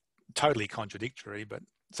totally contradictory. But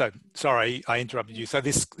so, sorry, I interrupted you. So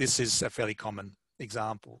this is a fairly common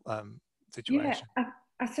example situation. Yeah,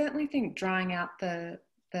 I certainly think drying out the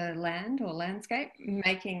land or landscape,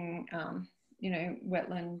 making you know,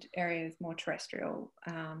 wetland areas more terrestrial,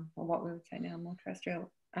 or what we would say now more terrestrial,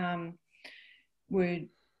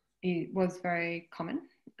 was very common,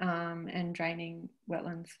 and draining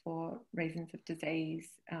wetlands for reasons of disease,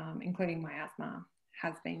 including miasma,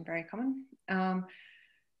 has been very common.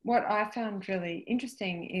 What I found really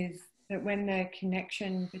interesting is that when the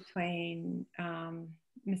connection between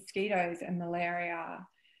mosquitoes and malaria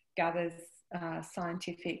gathers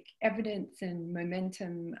scientific evidence and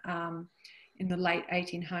momentum in the late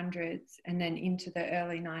 1800s and then into the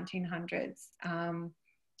early 1900s,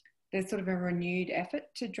 there's sort of a renewed effort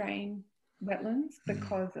to drain wetlands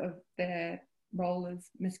because of their role as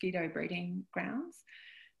mosquito breeding grounds.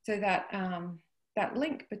 So that that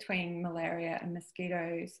link between malaria and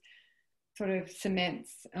mosquitoes sort of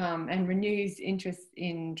cements and renews interest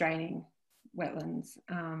in draining wetlands.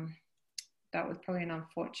 That was probably an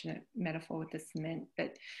unfortunate metaphor with the cement,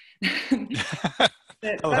 but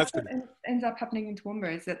that's what ends up happening in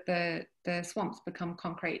Toowoomba, is that the swamps become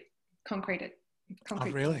concreted. Oh,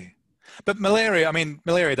 really? But malaria, I mean,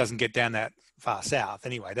 malaria doesn't get down that far south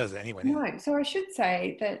anyway, does it? Anyway. No. So I should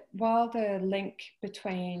say that while the link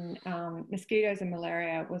between mosquitoes and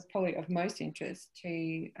malaria was probably of most interest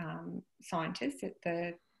to scientists at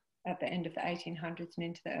the end of the 1800s and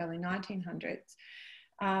into the early 1900s,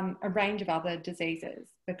 a range of other diseases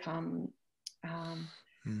become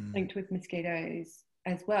linked with mosquitoes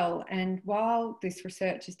as well. And while this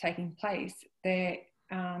research is taking place, there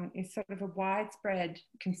is sort of a widespread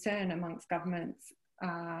concern amongst governments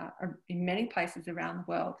in many places around the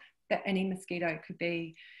world that any mosquito could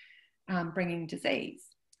be bringing disease.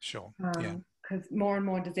 Sure. Because more and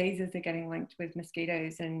more diseases are getting linked with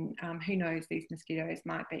mosquitoes, and who knows, these mosquitoes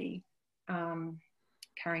might be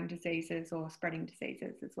carrying diseases or spreading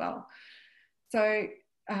diseases as well. So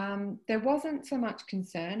there wasn't so much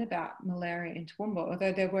concern about malaria in Toowoomba,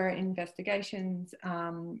 although there were investigations,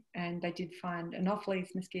 and they did find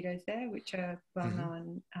Anopheles mosquitoes there, which are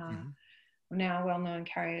well-known, now well-known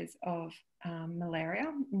carriers of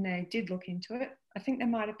malaria, and they did look into it. I think there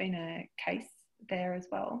might have been a case there as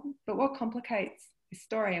well. But what complicates this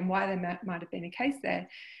story and why there might have been a case there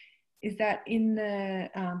is that in the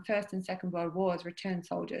First and Second World Wars, returned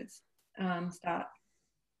soldiers start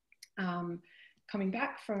coming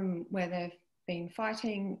back from where they've been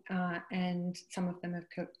fighting, and some of them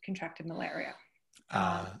have contracted malaria.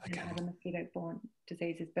 And other mosquito-borne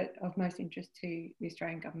diseases. But of most interest to the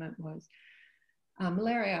Australian government was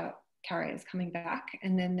malaria carriers coming back,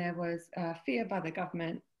 and then there was a fear by the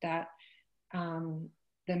government that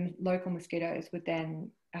the local mosquitoes would then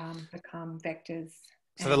become vectors.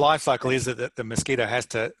 So the life cycle is that the mosquito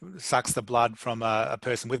sucks the blood from a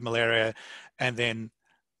person with malaria and then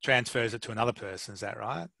transfers it to another person. Is that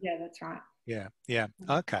right? Yeah, that's right. Yeah.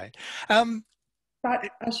 Okay. But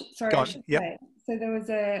I should say, so there was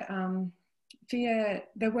a fear.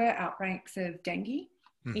 There were outbreaks of dengue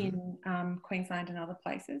in Queensland and other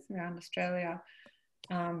places around Australia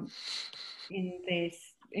in this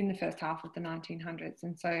in the first half of the 1900s.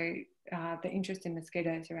 And so the interest in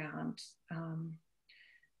mosquitoes around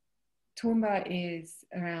Toowoomba is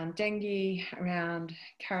around dengue, around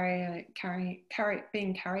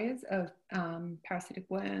being carriers of parasitic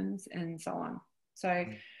worms and so on. So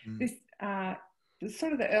this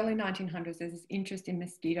sort of the early 1900s, there's this interest in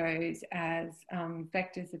mosquitoes as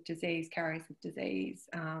vectors of disease, carriers of disease,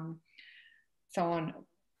 so on,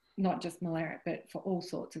 not just malaria, but for all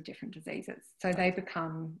sorts of different diseases. So they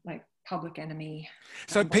become like public enemy.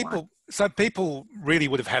 So people really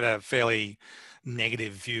would have had a fairly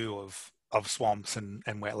negative view of swamps and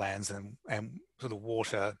wetlands and sort of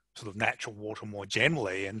water, sort of natural water more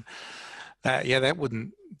generally. And that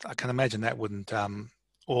wouldn't, I can imagine that wouldn't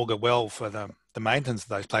augur well for the maintenance of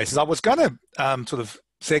those places. I was going to sort of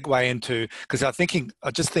segue into, because I'm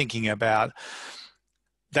just thinking about,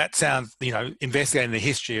 that sounds, investigating the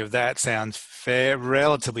history of that sounds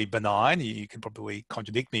relatively benign. You can probably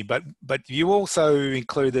contradict me, but you also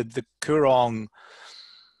included the Coorong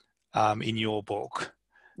in your book,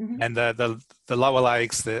 and the lower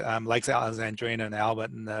lakes, the Lakes Alexandrina and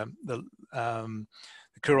Albert, and the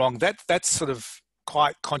Coorong. That's sort of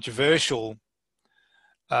quite controversial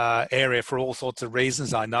area for all sorts of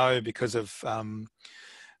reasons. I know, because of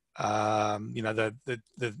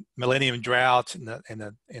the millennium drought in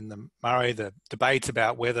the Murray, the debates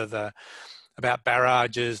about about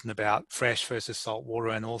barrages and about fresh versus salt water,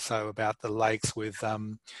 and also about the lakes with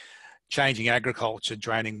changing agriculture,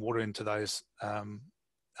 draining water into those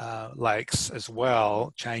lakes as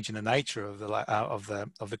well, changing the nature of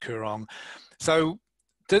the Coorong. So,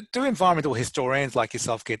 do environmental historians like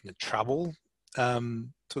yourself get into trouble,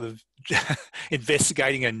 sort of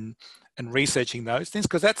investigating and researching those things,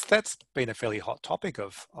 because that's been a fairly hot topic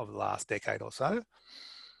of the last decade or so?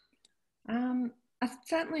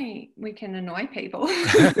 Certainly we can annoy people.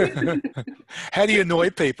 How do you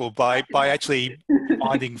annoy people? By actually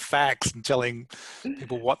finding facts and telling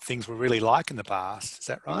people what things were really like in the past. Is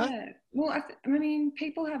that right? Yeah. Well, I mean,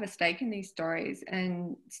 people have a stake in these stories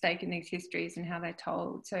and stake in these histories and how they're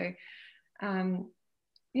told. So,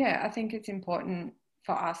 I think it's important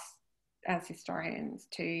for us as historians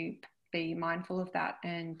to be mindful of that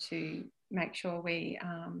and to make sure we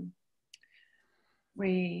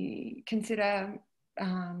consider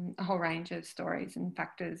a whole range of stories and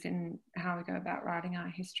factors in how we go about writing our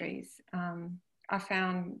histories. I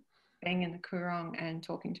found being in the Coorong and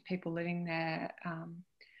talking to people living there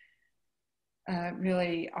a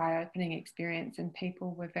really eye-opening experience, and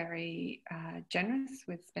people were very generous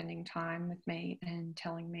with spending time with me and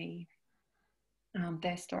telling me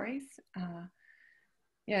their stories.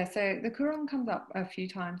 So the Coorong comes up a few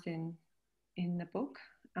times in the book.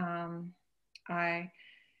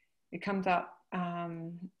 It comes up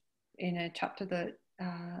in a chapter that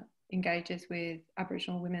engages with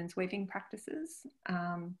Aboriginal women's weaving practices,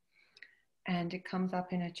 and it comes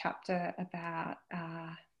up in a chapter about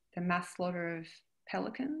the mass slaughter of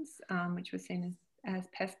pelicans, which was seen as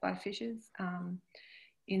pests by fishers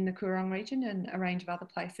in the Coorong region and a range of other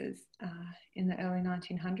places in the early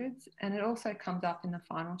 1900s. And it also comes up in the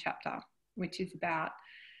final chapter, which is about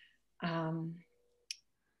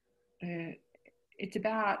the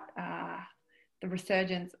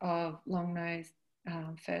resurgence of long-nosed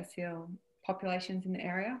fur seal populations in the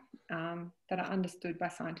area that are understood by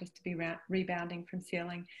scientists to be rebounding from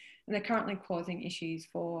sealing, and they're currently causing issues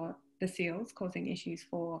for the seals, causing issues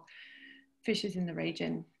for fishers in the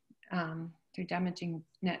region through damaging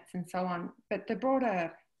nets and so on. But the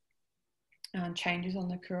broader changes on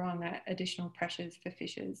the Coorong are additional pressures for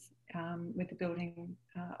fishers with the building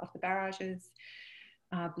of the barrages,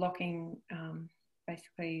 blocking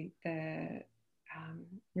basically the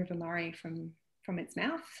River Murray from its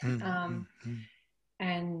mouth.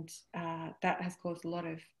 And that has caused a lot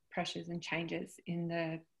of pressures and changes in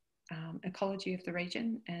the ecology of the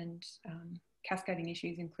region, and cascading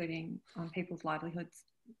issues, including on people's livelihoods.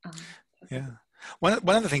 One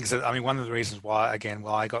of the things that, one of the reasons why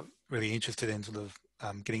I got really interested in sort of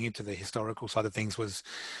getting into the historical side of things was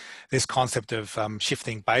this concept of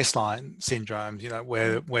shifting baseline syndromes,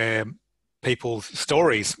 where people's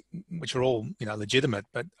stories, which are all, legitimate,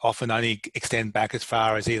 but often only extend back as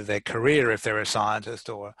far as either their career, if they're a scientist,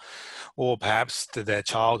 or perhaps to their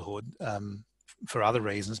childhood, for other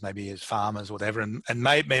reasons, maybe as farmers or whatever, and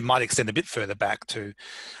might extend a bit further back to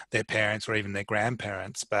their parents or even their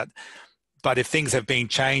grandparents. But if things have been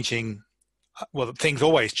changing, well, things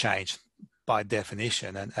always change by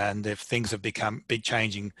definition, and if things have been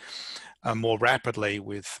changing more rapidly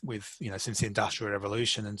with since the Industrial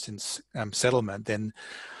Revolution and since settlement, then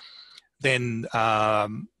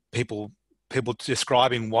people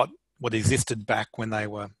describing what what existed back when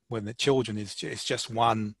the children is just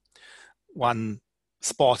one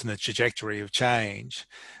spot in the trajectory of change.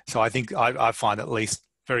 So I think I find it at least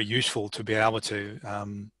very useful to be able to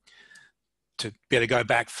go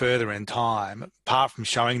back further in time, apart from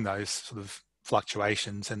showing those sort of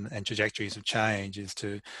fluctuations and trajectories of change, is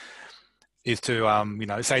to say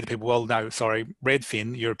to people, well, no, sorry,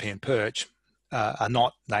 redfin, European perch, are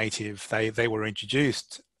not native. They were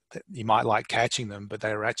introduced. You might like catching them, but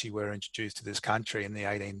they were introduced to this country in the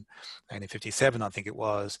 1857, I think it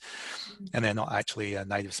was, and they're not actually a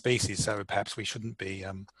native species. So perhaps we shouldn't be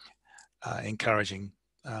encouraging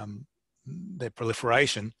their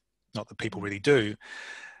proliferation. Not that people really do.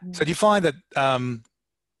 So do you find that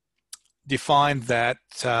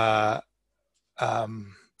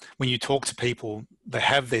when you talk to people, they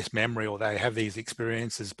have this memory or they have these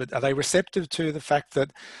experiences, but are they receptive to the fact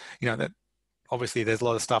that, that obviously there's a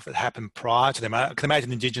lot of stuff that happened prior to them? I can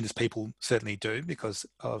imagine Indigenous people certainly do because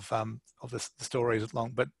of the stories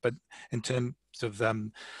long, but in terms of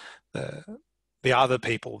the other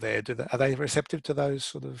people there, are they receptive to those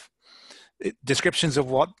sort of descriptions of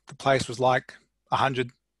what the place was like 100,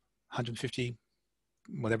 150,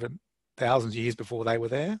 whatever, thousands of years before they were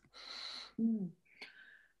there?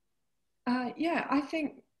 Yeah, I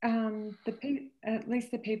think at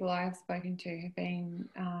least the people I have spoken to have been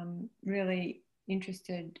really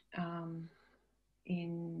interested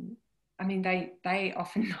in. I mean, they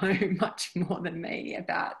often know much more than me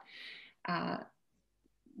about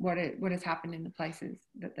what has happened in the places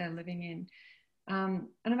that they're living in, and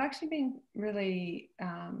I've actually been really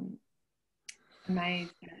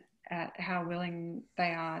amazed at how willing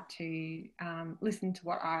they are to listen to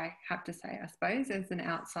what I have to say, I suppose, as an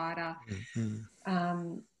outsider.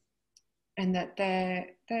 Mm-hmm. And that they're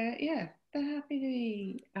happy to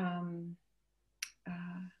be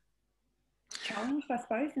challenged, I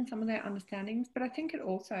suppose, in some of their understandings. But I think it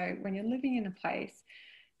also, when you're living in a place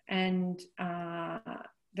and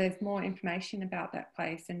there's more information about that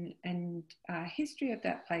place and history of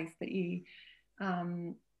that place, that you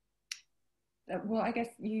well, I guess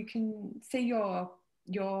you can see your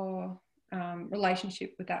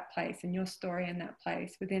relationship with that place and your story in that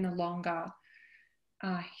place within a longer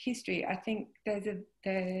history. I think there's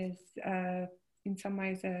in some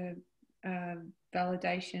ways a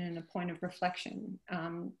validation and a point of reflection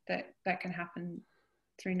that can happen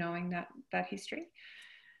through knowing that history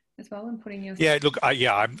as well, and putting yourself. Yeah, look,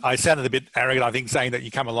 I sounded a bit arrogant, I think, saying that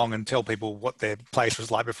you come along and tell people what their place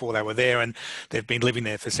was like before they were there, and they've been living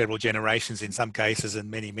there for several generations in some cases,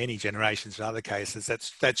 and many, many generations in other cases.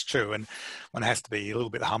 That's true, and one has to be a little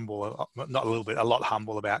bit humble, not a little bit, a lot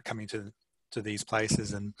humble about coming to these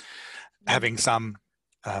places and having some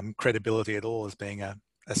credibility at all as being a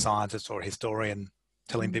scientist or a historian,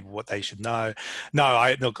 telling people what they should know. No,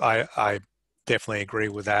 I definitely agree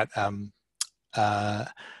with that.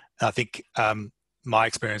 I think my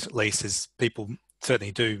experience, at least, is people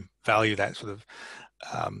certainly do value that sort of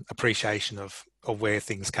appreciation of where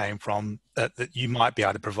things came from that you might be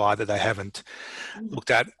able to provide that they haven't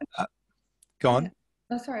looked at. Go on. Yeah.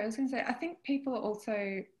 Oh, sorry, I was going to say, I think people are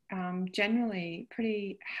also generally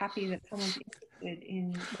pretty happy that someone's interested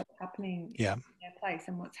in what's happening in their place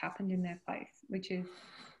and what's happened in their place, which is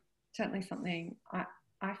certainly something I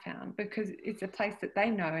found, because it's a place that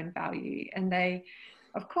they know and value, and they,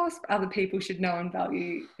 of course, other people should know and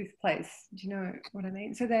value this place. Do you know what I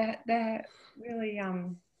mean? So they're really,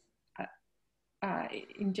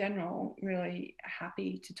 in general, really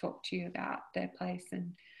happy to talk to you about their place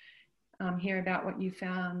and hear about what you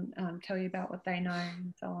found, tell you about what they know,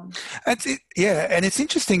 and so on. That's it. Yeah, and it's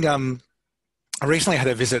interesting. I recently had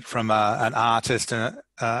a visit from an artist and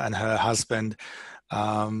her husband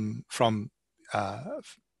from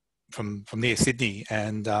near Sydney,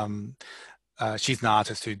 and she's an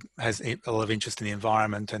artist who has a lot of interest in the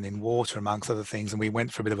environment and in water, amongst other things. And we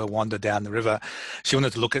went for a bit of a wander down the river. She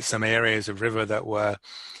wanted to look at some areas of river that were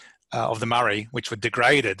of the Murray, which were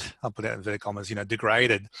degraded. I'll put that in inverted commas,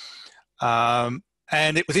 degraded. And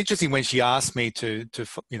it was interesting when she asked me to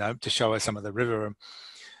show her some of the river.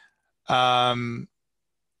 And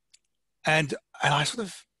I sort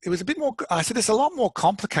of, it was a bit more, I said, it's a lot more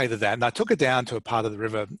complicated than that. And I took her down to a part of the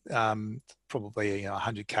river, probably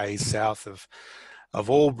 100 k's south of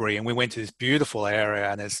Albury, and we went to this beautiful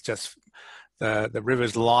area, and it's just the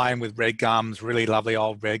river's lined with red gums, really lovely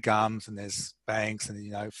old red gums, and there's banks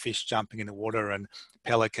and fish jumping in the water and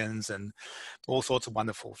pelicans and all sorts of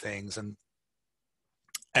wonderful things, and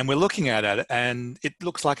we're looking at it and it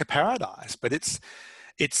looks like a paradise, but it's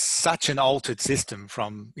such an altered system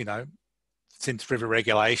from since river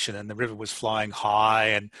regulation, and the river was flowing high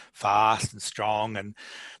and fast and strong, and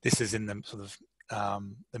this is in the sort of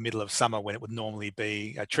the middle of summer when it would normally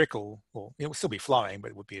be a trickle, or it would still be flowing,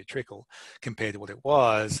 but it would be a trickle compared to what it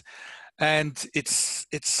was. And it's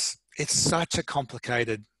such a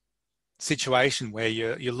complicated situation where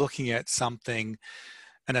you're looking at something,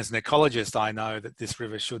 and as an ecologist, I know that this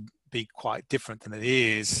river should be quite different than it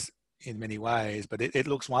is in many ways, but it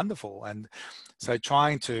looks wonderful. And so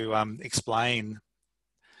trying to explain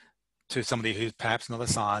to somebody who's perhaps not a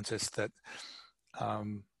scientist that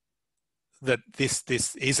that this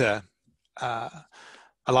is a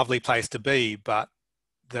lovely place to be, but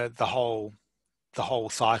the whole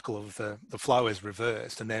cycle of the flow is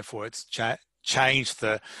reversed, and therefore it's changed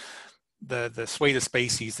the suite of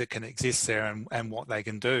species that can exist there and what they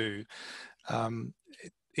can do.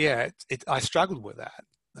 I struggled with that,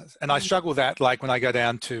 and I struggle with that like when I go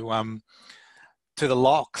down to the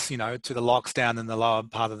locks, to the locks down in the lower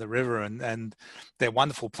part of the river, and they're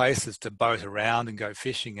wonderful places to boat around and go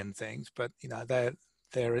fishing and things, but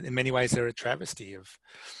they're in many ways they're a travesty of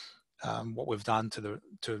what we've done to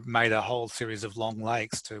made a whole series of long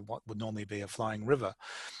lakes to what would normally be a flowing river.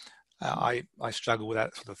 I struggle with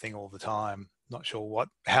that sort of thing all the time. Not sure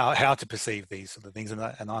how to perceive these sort of things, and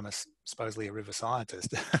I'm supposedly a river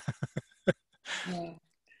scientist.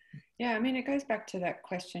 Yeah. I mean, it goes back to that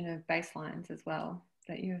question of baselines as well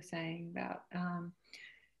that you were saying about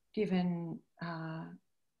given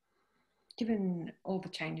all the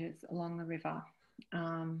changes along the river,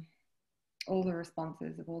 all the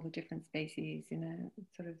responses of all the different species in a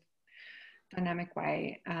sort of dynamic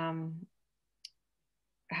way. I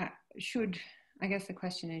guess the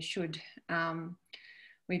question is, should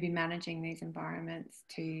we be managing these environments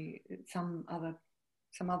to some other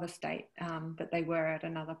state that they were at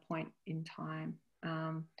another point in time?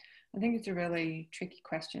 I think it's a really tricky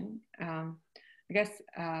question. I guess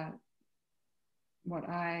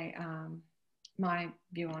my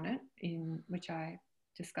view on it, in which I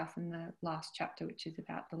discuss in the last chapter, which is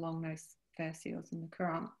about the long-nosed fur seals in the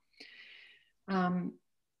Coorong,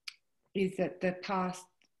 is that the past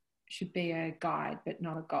should be a guide but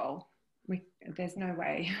not a goal. There's no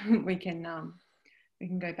way we can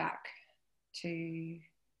go back to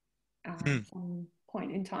some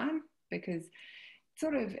point in time, because it's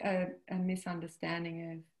sort of a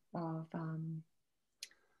misunderstanding of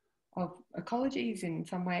ecologies in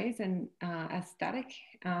some ways, and as static,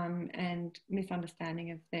 and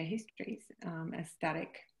misunderstanding of their histories as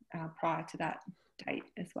static prior to that date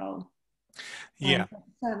as well. Yeah.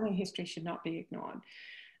 Certainly history should not be ignored,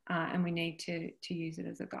 and we need to use it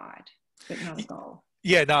as a guide, but not a goal.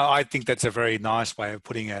 Yeah, no, I think that's a very nice way of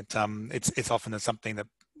putting it. It's often something that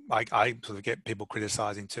I sort of get people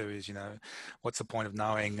criticizing too, is, what's the point of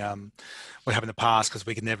knowing what happened in the past, because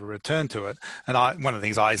we can never return to it. And one of the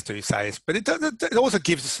things I do say is, but it also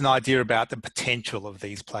gives us an idea about the potential of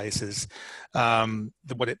these places,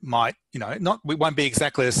 what it might, we won't be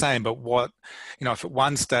exactly the same, but what, if at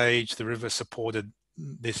one stage the river supported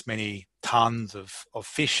this many tons of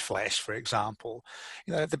fish flesh, for example,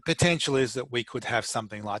 the potential is that we could have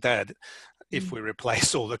something like that if we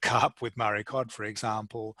replace all the carp with Murray cod, for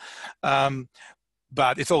example.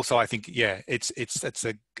 But it's also, I think, it's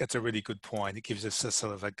a really good point. It gives us a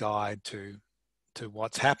sort of a guide to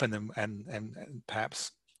what's happened, and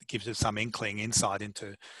perhaps gives us some insight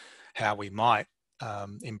into how we might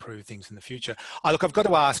improve things in the future. Look, I've got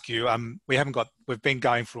to ask you, we've been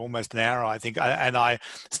going for almost an hour, I think, and I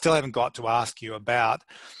still haven't got to ask you about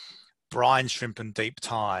brine shrimp and deep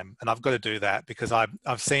thyme, and I've got to do that because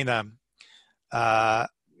I've seen a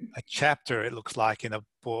chapter, it looks like, in a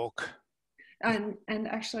book, and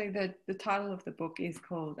actually the title of the book is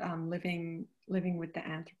called Living with the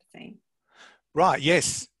Anthropocene. Right.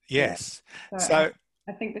 Yes. Yeah. So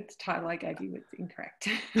I think the title I gave you was incorrect.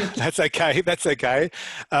 That's okay.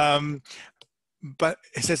 But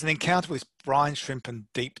it says an encounter with brine shrimp and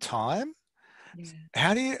deep thyme.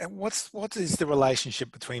 Yeah. What is the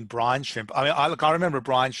relationship between brine shrimp? I mean, I remember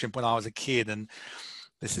brine shrimp when I was a kid, and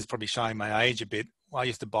this is probably showing my age a bit. I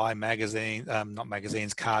used to buy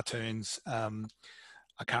cartoons. I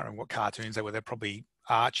can't remember what cartoons they were. They're probably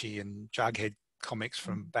Archie and Jughead comics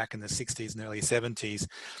from back in the 60s and early 70s.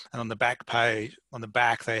 And on the back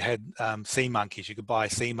they had sea monkeys. You could buy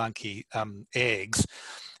sea monkey eggs,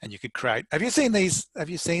 and you could create. Have you seen these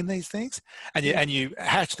things? And you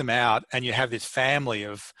hatch them out, and you have this family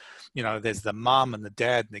of, there's the mum and the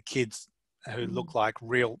dad and the kids, who look like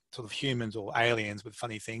real sort of humans or aliens with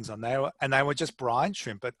funny things on there, and they were just brine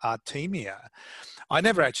shrimp at Artemia. I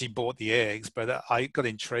never actually bought the eggs, but I got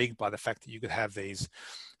intrigued by the fact that you could have these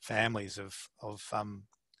families of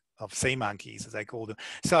of sea monkeys, as they call them.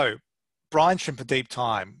 So, brine shrimp for deep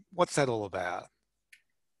time. What's that all about?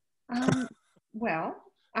 Well,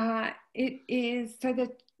 it is, so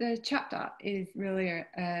the chapter is really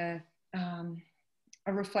a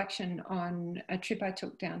reflection on a trip I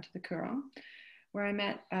took down to the Coorong, where I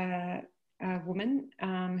met a woman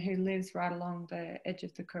who lives right along the edge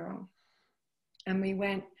of the Coorong. And we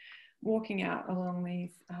went walking out along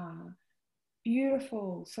these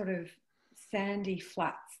beautiful sort of sandy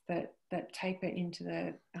flats that taper into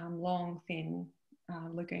the long, thin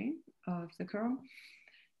lagoon of the Coorong.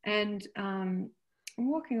 And I'm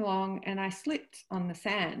walking along and I slipped on the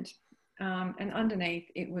sand, and underneath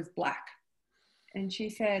it was black. And she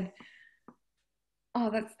said, "Oh,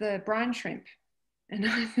 that's the brine shrimp." And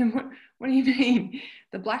I said, what do you mean?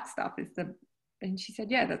 The black stuff is the, and she said,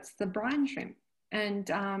 "Yeah, that's the brine shrimp." And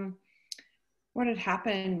what had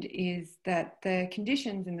happened is that the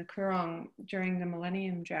conditions in the Coorong during the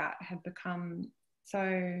Millennium Drought had become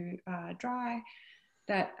so dry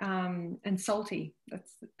that and salty.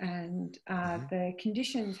 The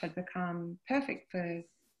conditions had become perfect for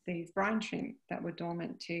these brine shrimp that were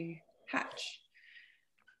dormant to hatch.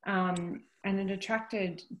 And it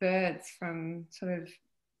attracted birds from sort of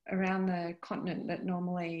around the continent that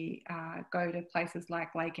normally go to places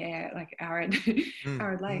like Lake Eyre, like arid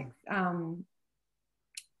lakes.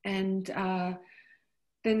 And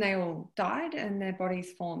then they all died and their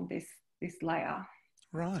bodies formed this layer.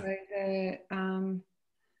 Right. So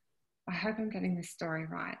I hope I'm getting this story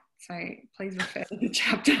right. So please refer to the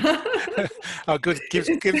chapter. Oh, good. Gives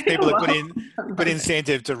people a good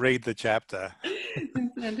incentive to read the chapter.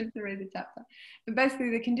 Incentive to read the chapter. But basically,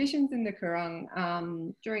 the conditions in the Coorong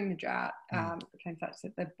during the drought became such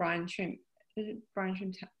that the brine shrimp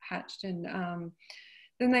hatched, and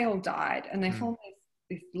then they all died, and they formed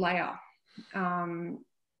this layer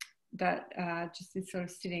that just is sort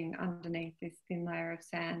of sitting underneath this thin layer of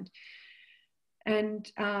sand.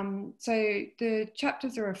 And so the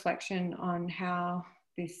chapter's a reflection on how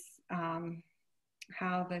this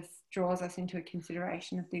draws us into a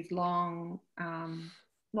consideration of these long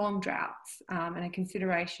droughts and a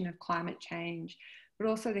consideration of climate change, but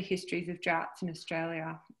also the histories of droughts in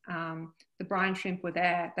Australia. The brine shrimp were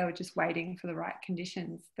there; they were just waiting for the right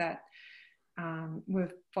conditions that were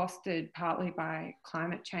fostered partly by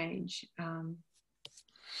climate change.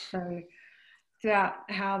 So it's about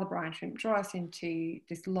how the brine shrimp draw us into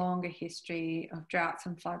this longer history of droughts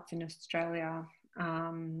and floods in Australia,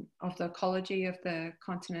 of the ecology of the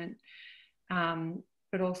continent,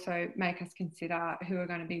 but also make us consider who are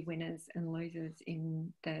going to be winners and losers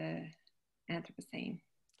in the Anthropocene.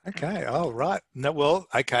 Okay. Oh, right. No, well,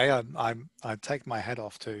 okay. I take my hat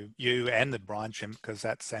off to you and the brine shrimp, because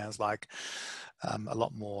that sounds like a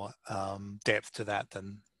lot more depth to that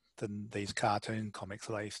than these cartoon comics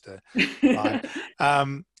that I used to write.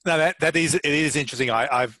 No, it is interesting.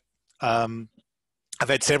 I've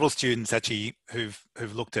had several students actually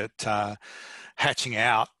who've looked at hatching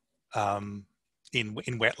out in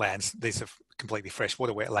wetlands. These are completely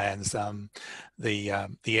freshwater wetlands.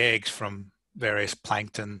 The eggs from various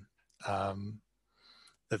plankton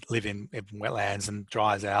that live in wetlands and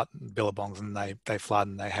dries out, and billabongs, and they flood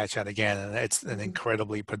and they hatch out again. And it's an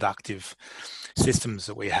incredibly productive systems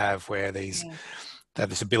that we have, where they have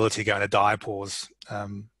this ability to go into diapause,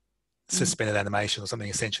 suspended animation or something,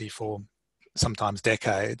 essentially for sometimes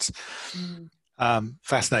decades.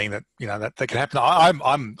 Fascinating that that can happen.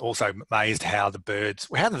 I'm also amazed how do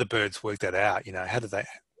the birds work that out?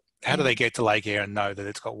 How do they get to Lake Eyre and know that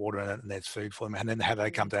it's got water in it and there's food for them, and then how do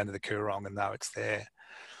they come down to the Coorong and know it's there?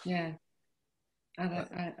 Yeah, I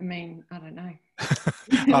don't know.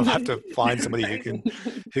 I'll have to find somebody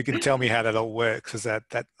who can tell me how that all works, because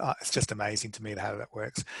that it's just amazing to me how that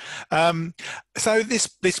works. So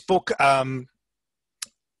this book that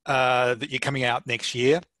you're coming out next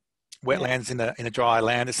year, Wetlands in a Dry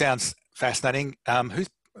Land. It sounds fascinating.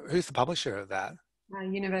 Who's the publisher of that?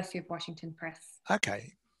 University of Washington Press.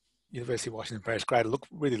 Okay, University of Washington Press. Great.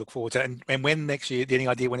 Really look forward to it. And when next year? Do you have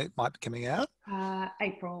any idea when it might be coming out?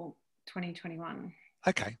 April 2021.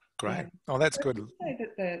 Okay, great. Yeah. Oh, that's good. I would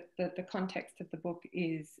say that the context of the book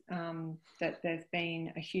is that there's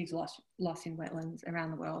been a huge loss in wetlands around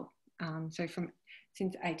the world. So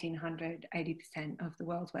since 1800, 80% of the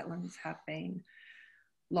world's wetlands have been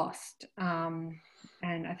lost, and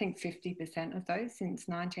I think 50% of those since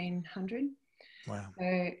 1900. Wow.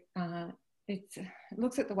 So it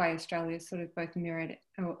looks at the way Australia has sort of both mirrored,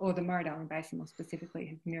 or the Murray-Darling Basin more specifically,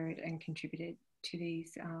 has mirrored and contributed to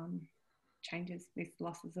these changes, these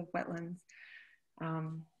losses of wetlands.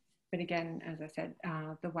 But again, as I said,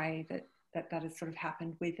 the way that that has sort of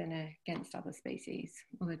happened with and against other species,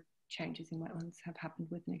 or the changes in wetlands have happened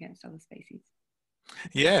with and against other species.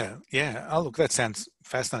 Yeah, yeah. Oh, look, that sounds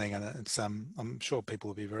fascinating, and it's I'm sure people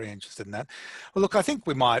will be very interested in that. Well, look, I think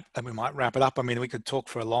we might wrap it up. I mean, we could talk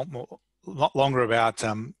for a lot longer about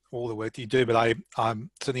all the work that you do, but I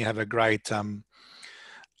certainly have a great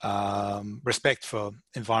respect for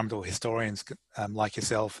environmental historians like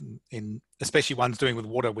yourself, in especially ones doing with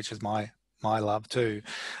water, which is my love too,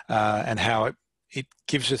 and how it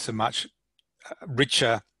gives us a much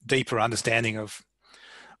richer, deeper understanding of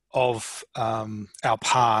our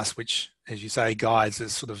past, which, as you say, guides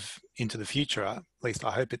us sort of into the future. At least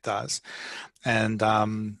I hope it does, and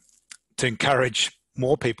to encourage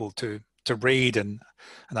more people to read and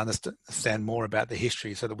understand more about the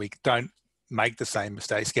history, so that we don't make the same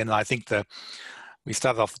mistakes again. And I think that we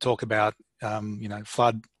started off to talk about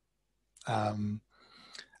flood.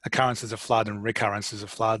 Occurrences of flood and recurrences of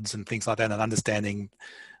floods and things like that, and understanding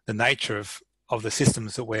the nature of the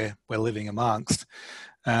systems that we're living amongst.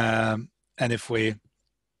 And if we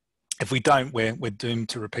don't, we're doomed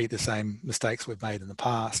to repeat the same mistakes we've made in the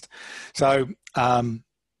past. So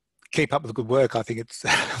keep up with the good work. I think it's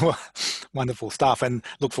wonderful stuff, and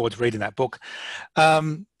look forward to reading that book.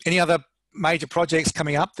 Any other major projects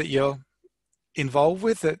coming up that you're involved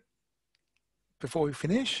with that before we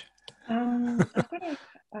finish? I've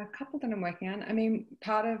got a couple that I'm working on. I mean,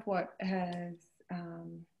 part of what has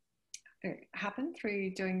happened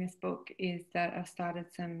through doing this book is that I've started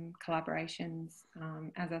some collaborations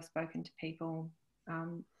as I've spoken to people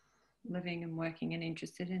living and working and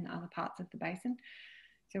interested in other parts of the basin.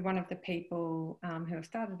 So one of the people who I've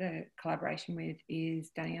started a collaboration with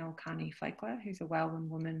is Danielle Carney-Flakler, who's a Walewan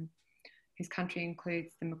woman whose country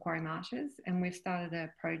includes the Macquarie Marshes. And we've started a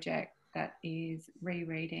project that is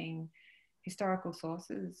rereading historical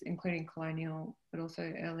sources, including colonial, but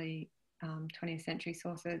also early 20th century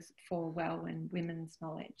sources for Walewan women's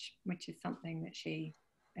knowledge, which is something that she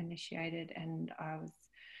initiated, and I was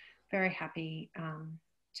very happy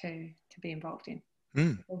to be involved in.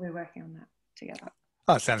 So we're working on that together.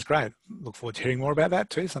 Oh, sounds great. Look forward to hearing more about that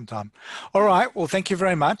too sometime. All right. Well, thank you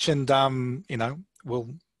very much. And, we'll,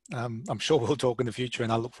 I'm sure we'll talk in the future,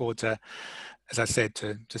 and I look forward to, as I said,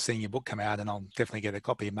 to seeing your book come out, and I'll definitely get a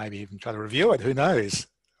copy and maybe even try to review it. Who knows?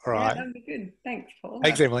 All right. Yeah, that'd be good. Thanks, Paul.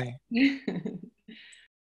 Thanks, Emily.